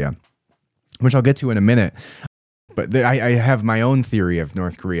North Korea, which I'll get to in a minute. But I have my own theory of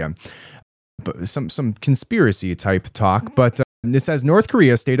North Korea. But some conspiracy type talk, but it says North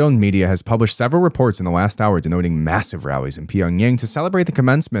Korea state-owned media has published several reports in the last hour denoting massive rallies in Pyongyang to celebrate the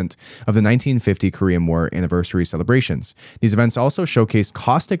commencement of the 1950 Korean War anniversary celebrations. These events also showcase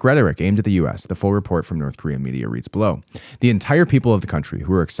caustic rhetoric aimed at the U.S. The full report from North Korean media reads below. The entire people of the country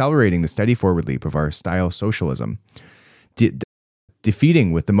who are accelerating the steady forward leap of our style socialism,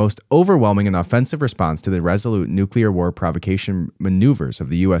 defeating with the most overwhelming and offensive response to the resolute nuclear war provocation maneuvers of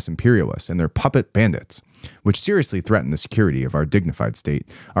the U.S. imperialists and their puppet bandits. which seriously threaten the security of our dignified state,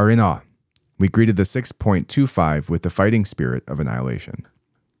 are in awe. We greeted the 6.25 with the fighting spirit of annihilation.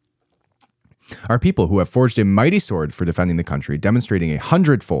 Our people who have forged a mighty sword for defending the country, demonstrating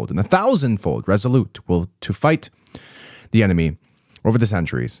 100-fold and 1,000-fold resolute will to fight the enemy over the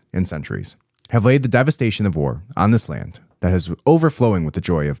centuries and centuries, have laid the devastation of war on this land that is overflowing with the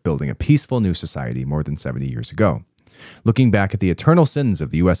joy of building a peaceful new society more than 70 years ago. Looking back at the eternal sins of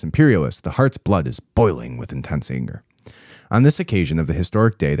the U.S. imperialists, the heart's blood is boiling with intense anger. On this occasion of the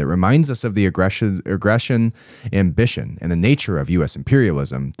historic day that reminds us of the aggression, ambition, and the nature of U.S.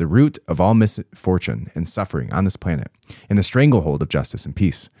 imperialism, the root of all misfortune and suffering on this planet, and the stranglehold of justice and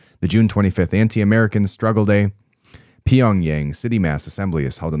peace, the June 25th Anti-American Struggle Day, Pyongyang City Mass Assembly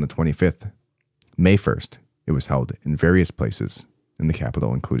is held on the 25th. May 1st, it was held in various places in the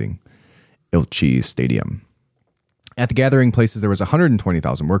capital, including Ilchi Stadium. At the gathering places, there was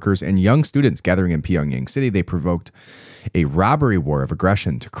 120,000 workers and young students gathering in Pyongyang City. They provoked a robbery war of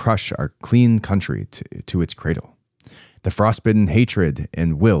aggression to crush our clean country to its cradle. The frostbitten hatred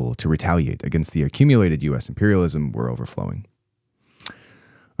and will to retaliate against the accumulated U.S. imperialism were overflowing.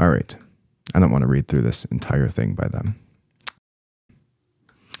 All right. I don't want to read through this entire thing by them.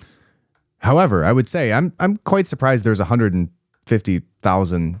 However, I would say I'm quite surprised there's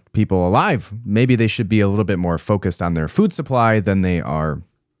 150,000 people alive. Maybe they should be a little bit more focused on their food supply than they are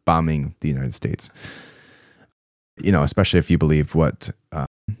bombing the United States. You know, especially if you believe what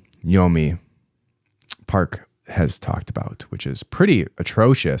Yomi Park has talked about, which is pretty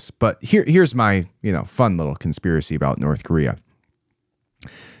atrocious. But here's my, fun little conspiracy about North Korea.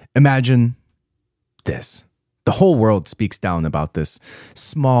 Imagine this. The whole world speaks down about this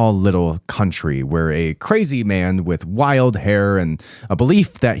small little country where a crazy man with wild hair and a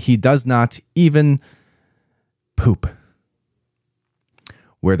belief that he does not even poop,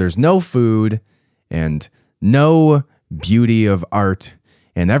 where there's no food and no beauty of art,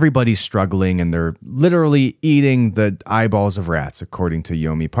 and everybody's struggling and they're literally eating the eyeballs of rats, according to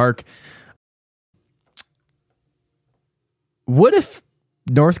Yomi Park. What if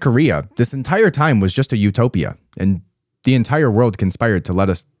North Korea this entire time was just a utopia and the entire world conspired to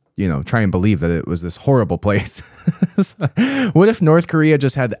let us, try and believe that it was this horrible place? What if North Korea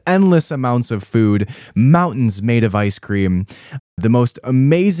just had endless amounts of food, mountains made of ice cream, the most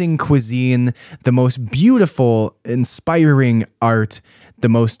amazing cuisine, the most beautiful, inspiring art, the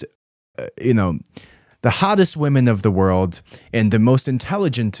most, the hottest women of the world, and the most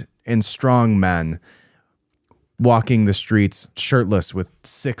intelligent and strong men walking the streets shirtless with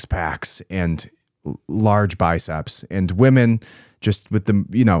six packs and large biceps, and women just with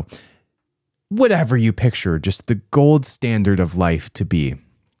the, whatever you picture, just the gold standard of life to be.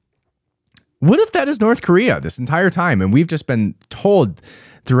 What if that is North Korea this entire time? And we've just been told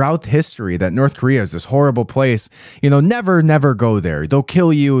throughout history that North Korea is this horrible place. Never go there. They'll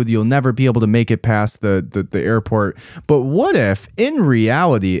kill you. You'll never be able to make it past the airport. But what if in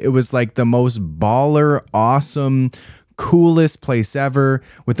reality, it was like the most baller, awesome, coolest place ever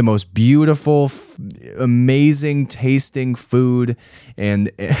with the most beautiful, amazing tasting food.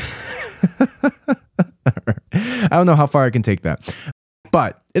 And I don't know how far I can take that.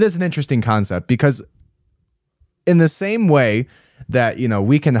 But it is an interesting concept because in the same way that,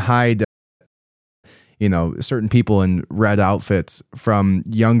 we can hide, certain people in red outfits from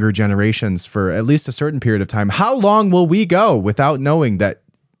younger generations for at least a certain period of time, how long will we go without knowing that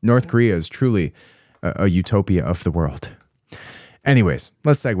North Korea is truly a utopia of the world? Anyways,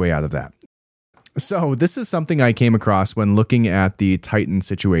 let's segue out of that. So this is something I came across when looking at the Titan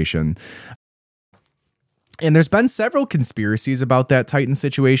situation. And there's been several conspiracies about that Titan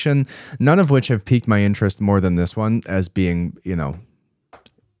situation, none of which have piqued my interest more than this one as being,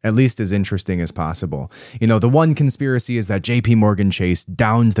 at least as interesting as possible. The one conspiracy is that JP Morgan Chase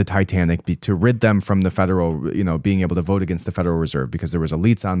downed the Titanic to rid them from the federal, being able to vote against the Federal Reserve because there was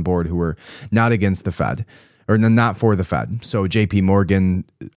elites on board who were not against the Fed or not for the Fed. So JP Morgan,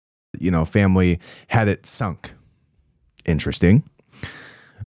 family had it sunk. Interesting.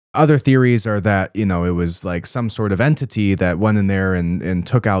 Other theories are that, it was like some sort of entity that went in there and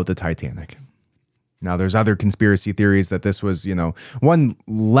took out the Titanic. Now, there's other conspiracy theories that this was, one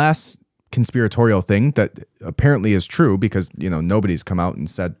less conspiratorial thing that apparently is true because, nobody's come out and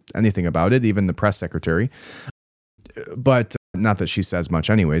said anything about it, even the press secretary. But not that she says much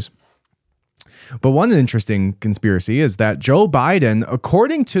anyways. But one interesting conspiracy is that Joe Biden,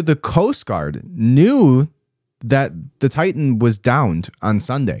 according to the Coast Guard, knew that the Titan was downed on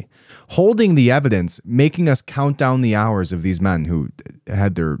Sunday, holding the evidence, making us count down the hours of these men who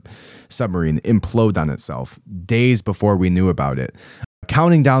had their submarine implode on itself days before we knew about it.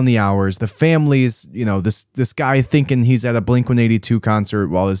 counting down the hours, the families, this guy thinking he's at a Blink-182 concert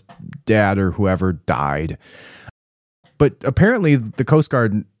while his dad or whoever died. But apparently the Coast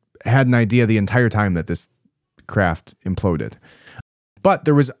Guard had an idea the entire time that this craft imploded. But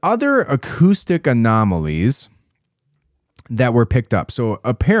there was other acoustic anomalies that were picked up. So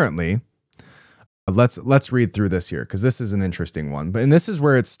apparently, let's read through this here because this is an interesting one. And this is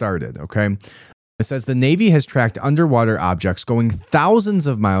where it started, okay? It says the Navy has tracked underwater objects going thousands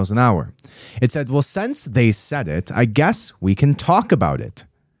of miles an hour. It said, well, since they said it, I guess we can talk about it.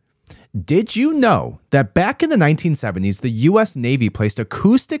 Did you know that back in the 1970s, the U.S. Navy placed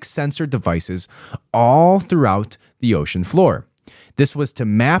acoustic sensor devices all throughout the ocean floor? This was to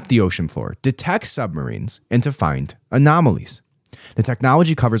map the ocean floor, detect submarines, and to find anomalies. The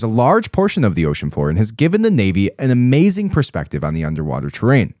technology covers a large portion of the ocean floor and has given the Navy an amazing perspective on the underwater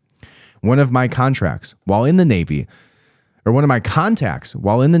terrain. One of my contacts while in the Navy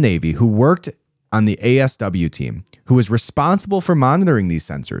who worked on the ASW team, who was responsible for monitoring these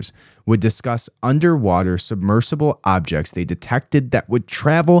sensors, would discuss underwater submersible objects they detected that would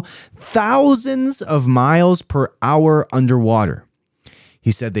travel thousands of miles per hour underwater.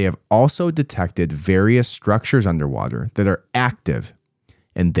 He said they have also detected various structures underwater that are active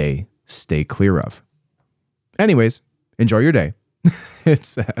and they stay clear of. Anyways, enjoy your day. It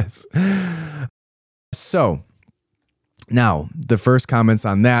says. So, now, the first comments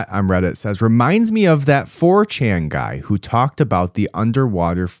on that on Reddit says, reminds me of that 4chan guy who talked about the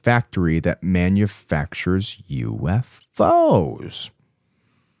underwater factory that manufactures UFOs.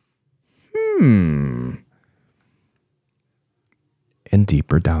 And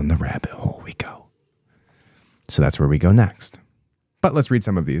deeper down the rabbit hole we go. So that's where we go next. But let's read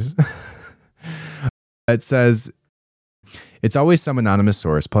some of these. It says, it's always some anonymous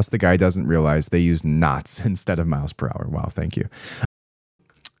source, plus the guy doesn't realize they use knots instead of miles per hour. Wow, thank you.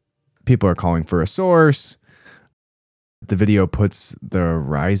 People are calling for a source. The video puts the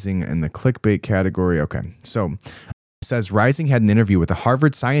Rising in the clickbait category. Okay, so it says Rising had an interview with a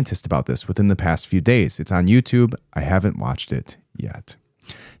Harvard scientist about this within the past few days. It's on YouTube. I haven't watched it yet.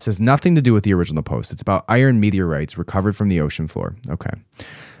 It says nothing to do with the original post. It's about iron meteorites recovered from the ocean floor. Okay.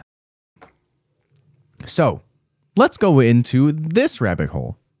 So let's go into this rabbit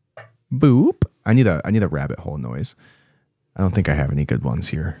hole. Boop. I need a rabbit hole noise. I don't think I have any good ones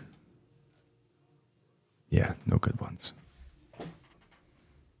here. Yeah, no good ones.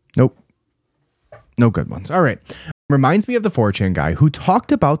 Nope. No good ones. All right. Reminds me of the 4chan guy who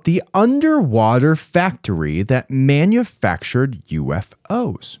talked about the underwater factory that manufactured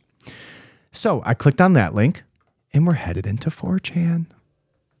UFOs. So I clicked on that link and we're headed into 4chan.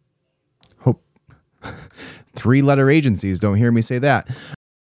 Hope 3-letter agencies don't hear me say that.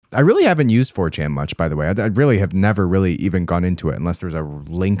 I really haven't used 4chan much, by the way. I really have never really even gone into it unless there's a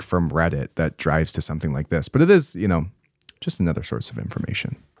link from Reddit that drives to something like this. But it is, just another source of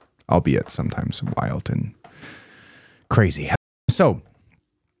information, albeit sometimes wild and crazy. So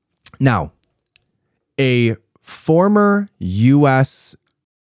now, a former U.S.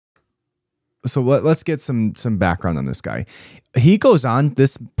 So let's get some background on this guy. He goes on,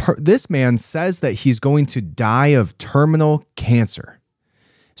 this man says that he's going to die of terminal cancer.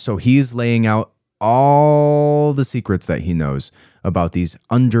 So he's laying out all the secrets that he knows about these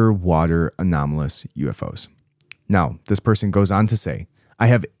underwater anomalous UFOs. Now, this person goes on to say, I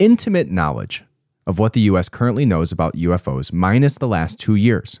have intimate knowledge of what the U.S. currently knows about UFOs minus the last 2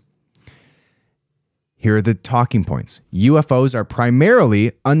 years. Here are the talking points. UFOs are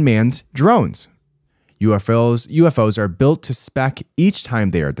primarily unmanned drones. UFOs are built to spec each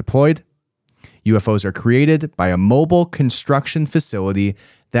time they are deployed. UFOs are created by a mobile construction facility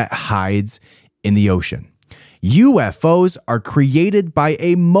that hides in the ocean. UFOs are created by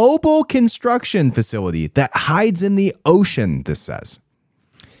a mobile construction facility that hides in the ocean, this says.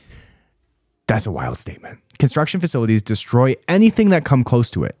 That's a wild statement. Construction facilities destroy anything that come close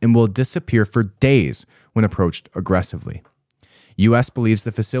to it and will disappear for days when approached aggressively. U.S. believes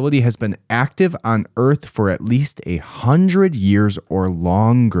the facility has been active on Earth for at least 100 years or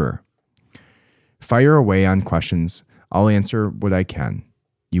longer. Fire away on questions. I'll answer what I can.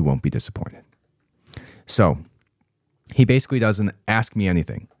 You won't be disappointed. So he basically doesn't ask me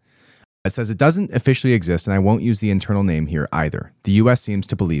anything. It says it doesn't officially exist, and I won't use the internal name here either. The U.S. seems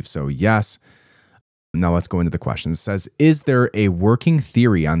to believe so. Yes. Now let's go into the questions. It says, is there a working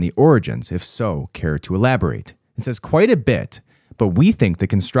theory on the origins? If so, care to elaborate? It says quite a bit, but we think the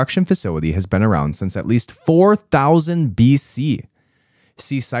construction facility has been around since at least 4000 BC.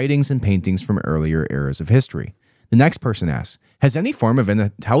 See sightings and paintings from earlier eras of history. The next person asks, has any form of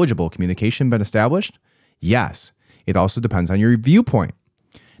intelligible communication been established? Yes. It also depends on your viewpoint.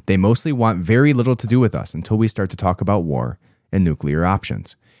 They mostly want very little to do with us until we start to talk about war and nuclear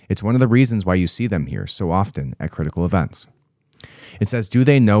options. It's one of the reasons why you see them here so often at critical events. It says, do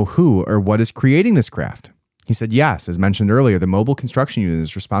they know who or what is creating this craft? He said, yes. As mentioned earlier, the Mobile Construction Unit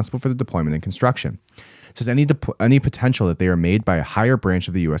is responsible for the deployment and construction. It says, any potential that they are made by a higher branch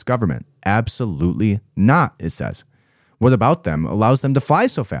of the U.S. government? Absolutely not, it says. What about them allows them to fly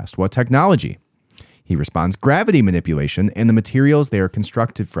so fast? What technology? He responds, gravity manipulation and the materials they are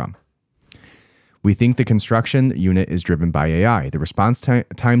constructed from. We think the construction unit is driven by AI. The response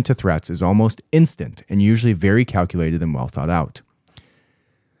time to threats is almost instant and usually very calculated and well thought out.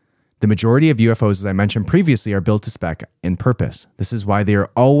 The majority of UFOs, as I mentioned previously, are built to spec and purpose. This is why they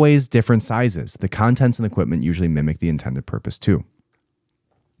are always different sizes. The contents and equipment usually mimic the intended purpose too.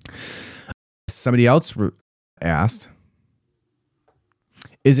 Somebody else asked,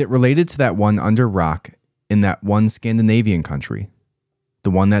 is it related to that one under rock in that one Scandinavian country? The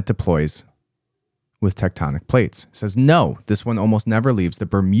one that deploys with tectonic plates? It says, no, this one almost never leaves the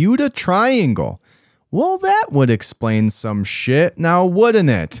Bermuda Triangle. Well, that would explain some shit now, wouldn't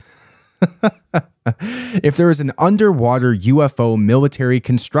it? If there is an underwater UFO military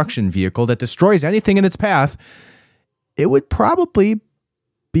construction vehicle that destroys anything in its path, it would probably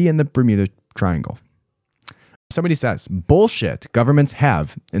be in the Bermuda Triangle. Somebody says, bullshit. Governments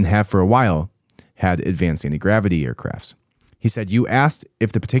have, and have for a while, had advanced anti-gravity aircrafts. He said, you asked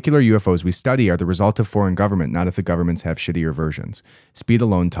if the particular UFOs we study are the result of foreign government, not if the governments have shittier versions. Speed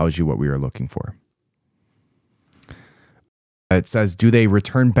alone tells you what we are looking for. It says, do they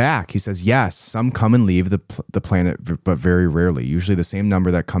return back? He says, yes, some come and leave the planet, but very rarely. Usually the same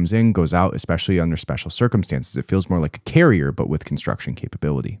number that comes in goes out, especially under special circumstances. It feels more like a carrier, but with construction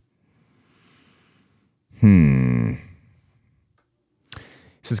capability. He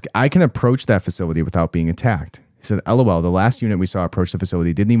says, I can approach that facility without being attacked. He said, LOL, the last unit we saw approach the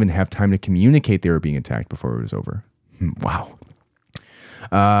facility didn't even have time to communicate they were being attacked before it was over. Wow.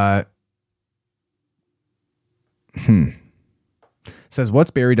 Says,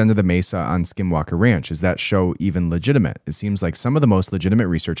 what's buried under the mesa on Skinwalker Ranch? Is that show even legitimate? It seems like some of the most legitimate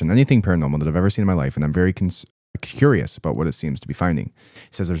research on anything paranormal that I've ever seen in my life, and I'm very curious about what it seems to be finding. He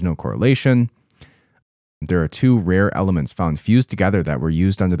says there's no correlation. There are two rare elements found fused together that were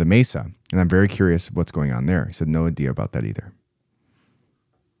used under the mesa, and I'm very curious what's going on there. He said no idea about that either.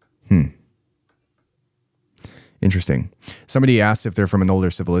 Interesting. Somebody asked if they're from an older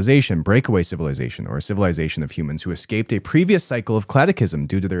civilization, breakaway civilization, or a civilization of humans who escaped a previous cycle of cataclysm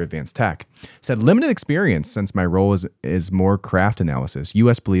due to their advanced tech. Said limited experience since my role is more craft analysis.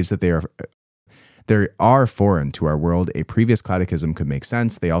 U.S. believes that they are foreign to our world. A previous cataclysm could make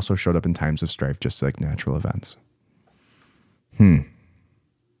sense. They also showed up in times of strife, just like natural events.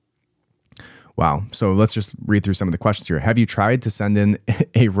 Wow. So let's just read through some of the questions here. Have you tried to send in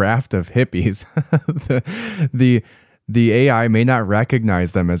a raft of hippies? the AI may not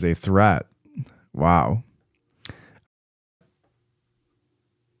recognize them as a threat. Wow.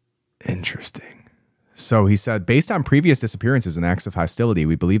 Interesting. So he said, based on previous disappearances and acts of hostility,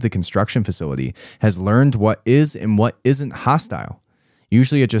 we believe the construction facility has learned what is and what isn't hostile.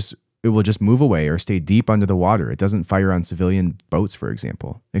 Usually it will just move away or stay deep under the water. It doesn't fire on civilian boats, for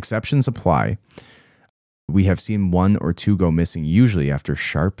example. Exceptions apply. We have seen one or two go missing, usually after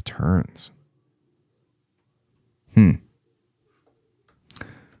sharp turns.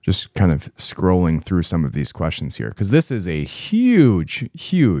 Just kind of scrolling through some of these questions here, because this is a huge,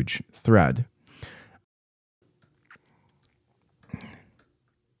 huge thread.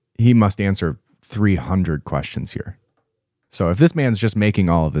 He must answer 300 questions here. So if this man's just making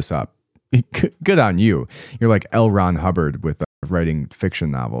all of this up, good on you. You're like L. Ron Hubbard with writing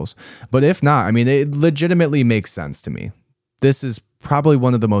fiction novels. But if not, I mean, it legitimately makes sense to me. This is probably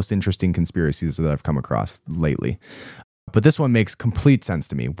one of the most interesting conspiracies that I've come across lately. But this one makes complete sense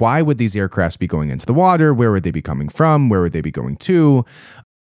to me. Why would these aircrafts be going into the water? Where would they be coming from? Where would they be going to?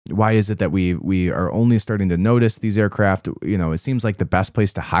 Why is it that we are only starting to notice these aircraft? You know, it seems like the best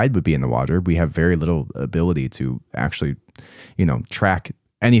place to hide would be in the water. We have very little ability to actually, track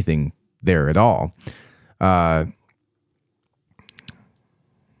anything there at all. It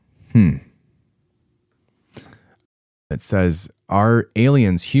says, are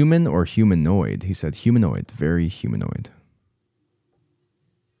aliens human or humanoid? He said humanoid, very humanoid.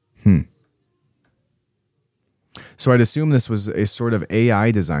 So I'd assume this was a sort of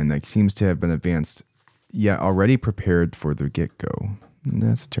AI design that seems to have been advanced, yet already prepared for the get-go.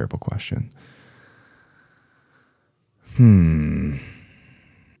 That's a terrible question. Do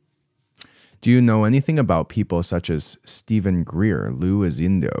you know anything about people such as Stephen Greer, Lou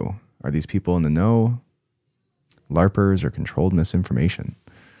Azindo? Are these people in the know? LARPers or controlled misinformation.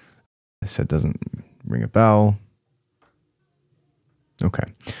 I said doesn't ring a bell.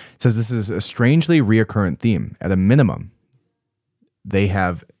 Okay. It says this is a strangely reoccurrent theme. At a minimum, they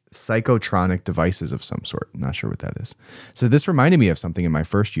have psychotronic devices of some sort. Not sure what that is. So this reminded me of something in my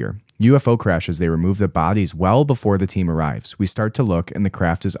first year. UFO crashes, they remove the bodies well before the team arrives. We start to look and the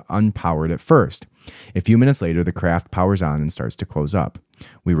craft is unpowered at first. A few minutes later, the craft powers on and starts to close up.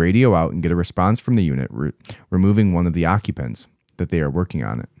 We radio out and get a response from the unit, removing one of the occupants that they are working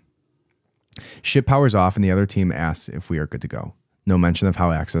on it. Ship powers off and the other team asks if we are good to go. No mention of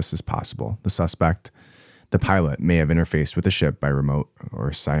how access is possible. The suspect, the pilot, may have interfaced with the ship by remote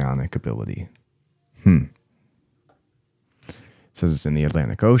or psionic ability. It says it's in the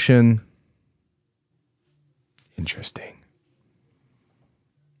Atlantic Ocean. Interesting.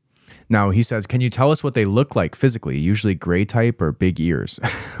 Now, he says, can you tell us what they look like physically? Usually gray type or big ears?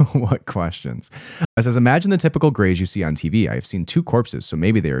 What questions? It says, imagine the typical grays you see on TV. I have seen 2 corpses, so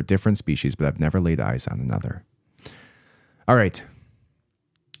maybe they are a different species, but I've never laid eyes on another. All right.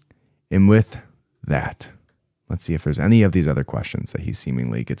 And with that, let's see if there's any of these other questions that he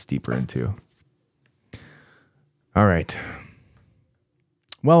seemingly gets deeper into. All right.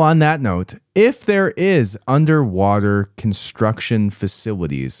 Well, on that note, if there is underwater construction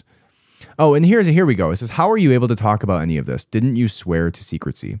facilities. Oh, and here we go. It says, how are you able to talk about any of this? Didn't you swear to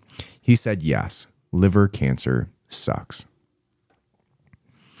secrecy? He said, yes. Liver cancer sucks.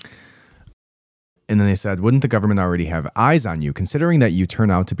 And then they said, wouldn't the government already have eyes on you, considering that you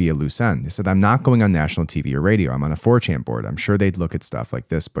turn out to be a loose end? They said, I'm not going on national TV or radio. I'm on a 4chan board. I'm sure they'd look at stuff like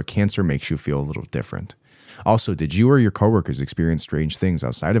this, but cancer makes you feel a little different. Also, did you or your coworkers experience strange things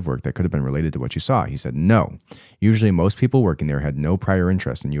outside of work that could have been related to what you saw? He said, no. Usually most people working there had no prior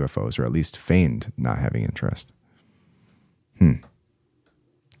interest in UFOs, or at least feigned not having interest.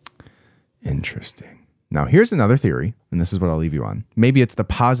 Interesting. Now, here's another theory, and this is what I'll leave you on. Maybe it's the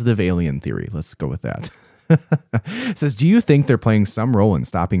positive alien theory. Let's go with that. It says, do you think they're playing some role in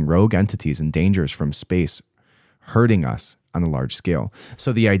stopping rogue entities and dangers from space hurting us on a large scale?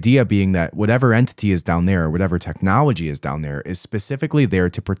 So the idea being that whatever entity is down there, or whatever technology is down there, is specifically there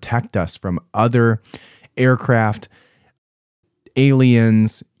to protect us from other aircraft,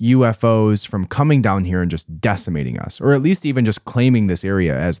 aliens, UFOs from coming down here and just decimating us, or at least even just claiming this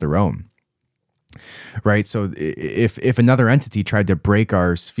area as their own. Right. So if another entity tried to break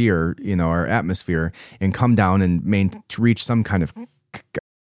our sphere, our atmosphere, and come down and to reach some kind of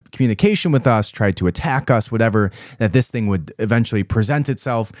communication with us, tried to attack us, whatever, that this thing would eventually present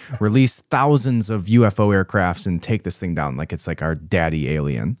itself, release thousands of UFO aircrafts and take this thing down like it's like our daddy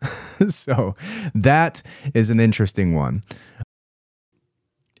alien. So that is an interesting one.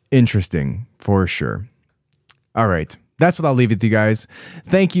 Interesting for sure. All right. That's what I'll leave with you guys.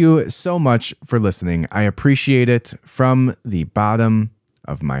 Thank you so much for listening. I appreciate it from the bottom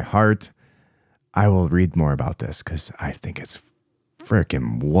of my heart. I will read more about this because I think it's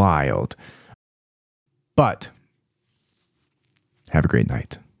freaking wild. But have a great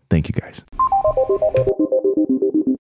night. Thank you guys.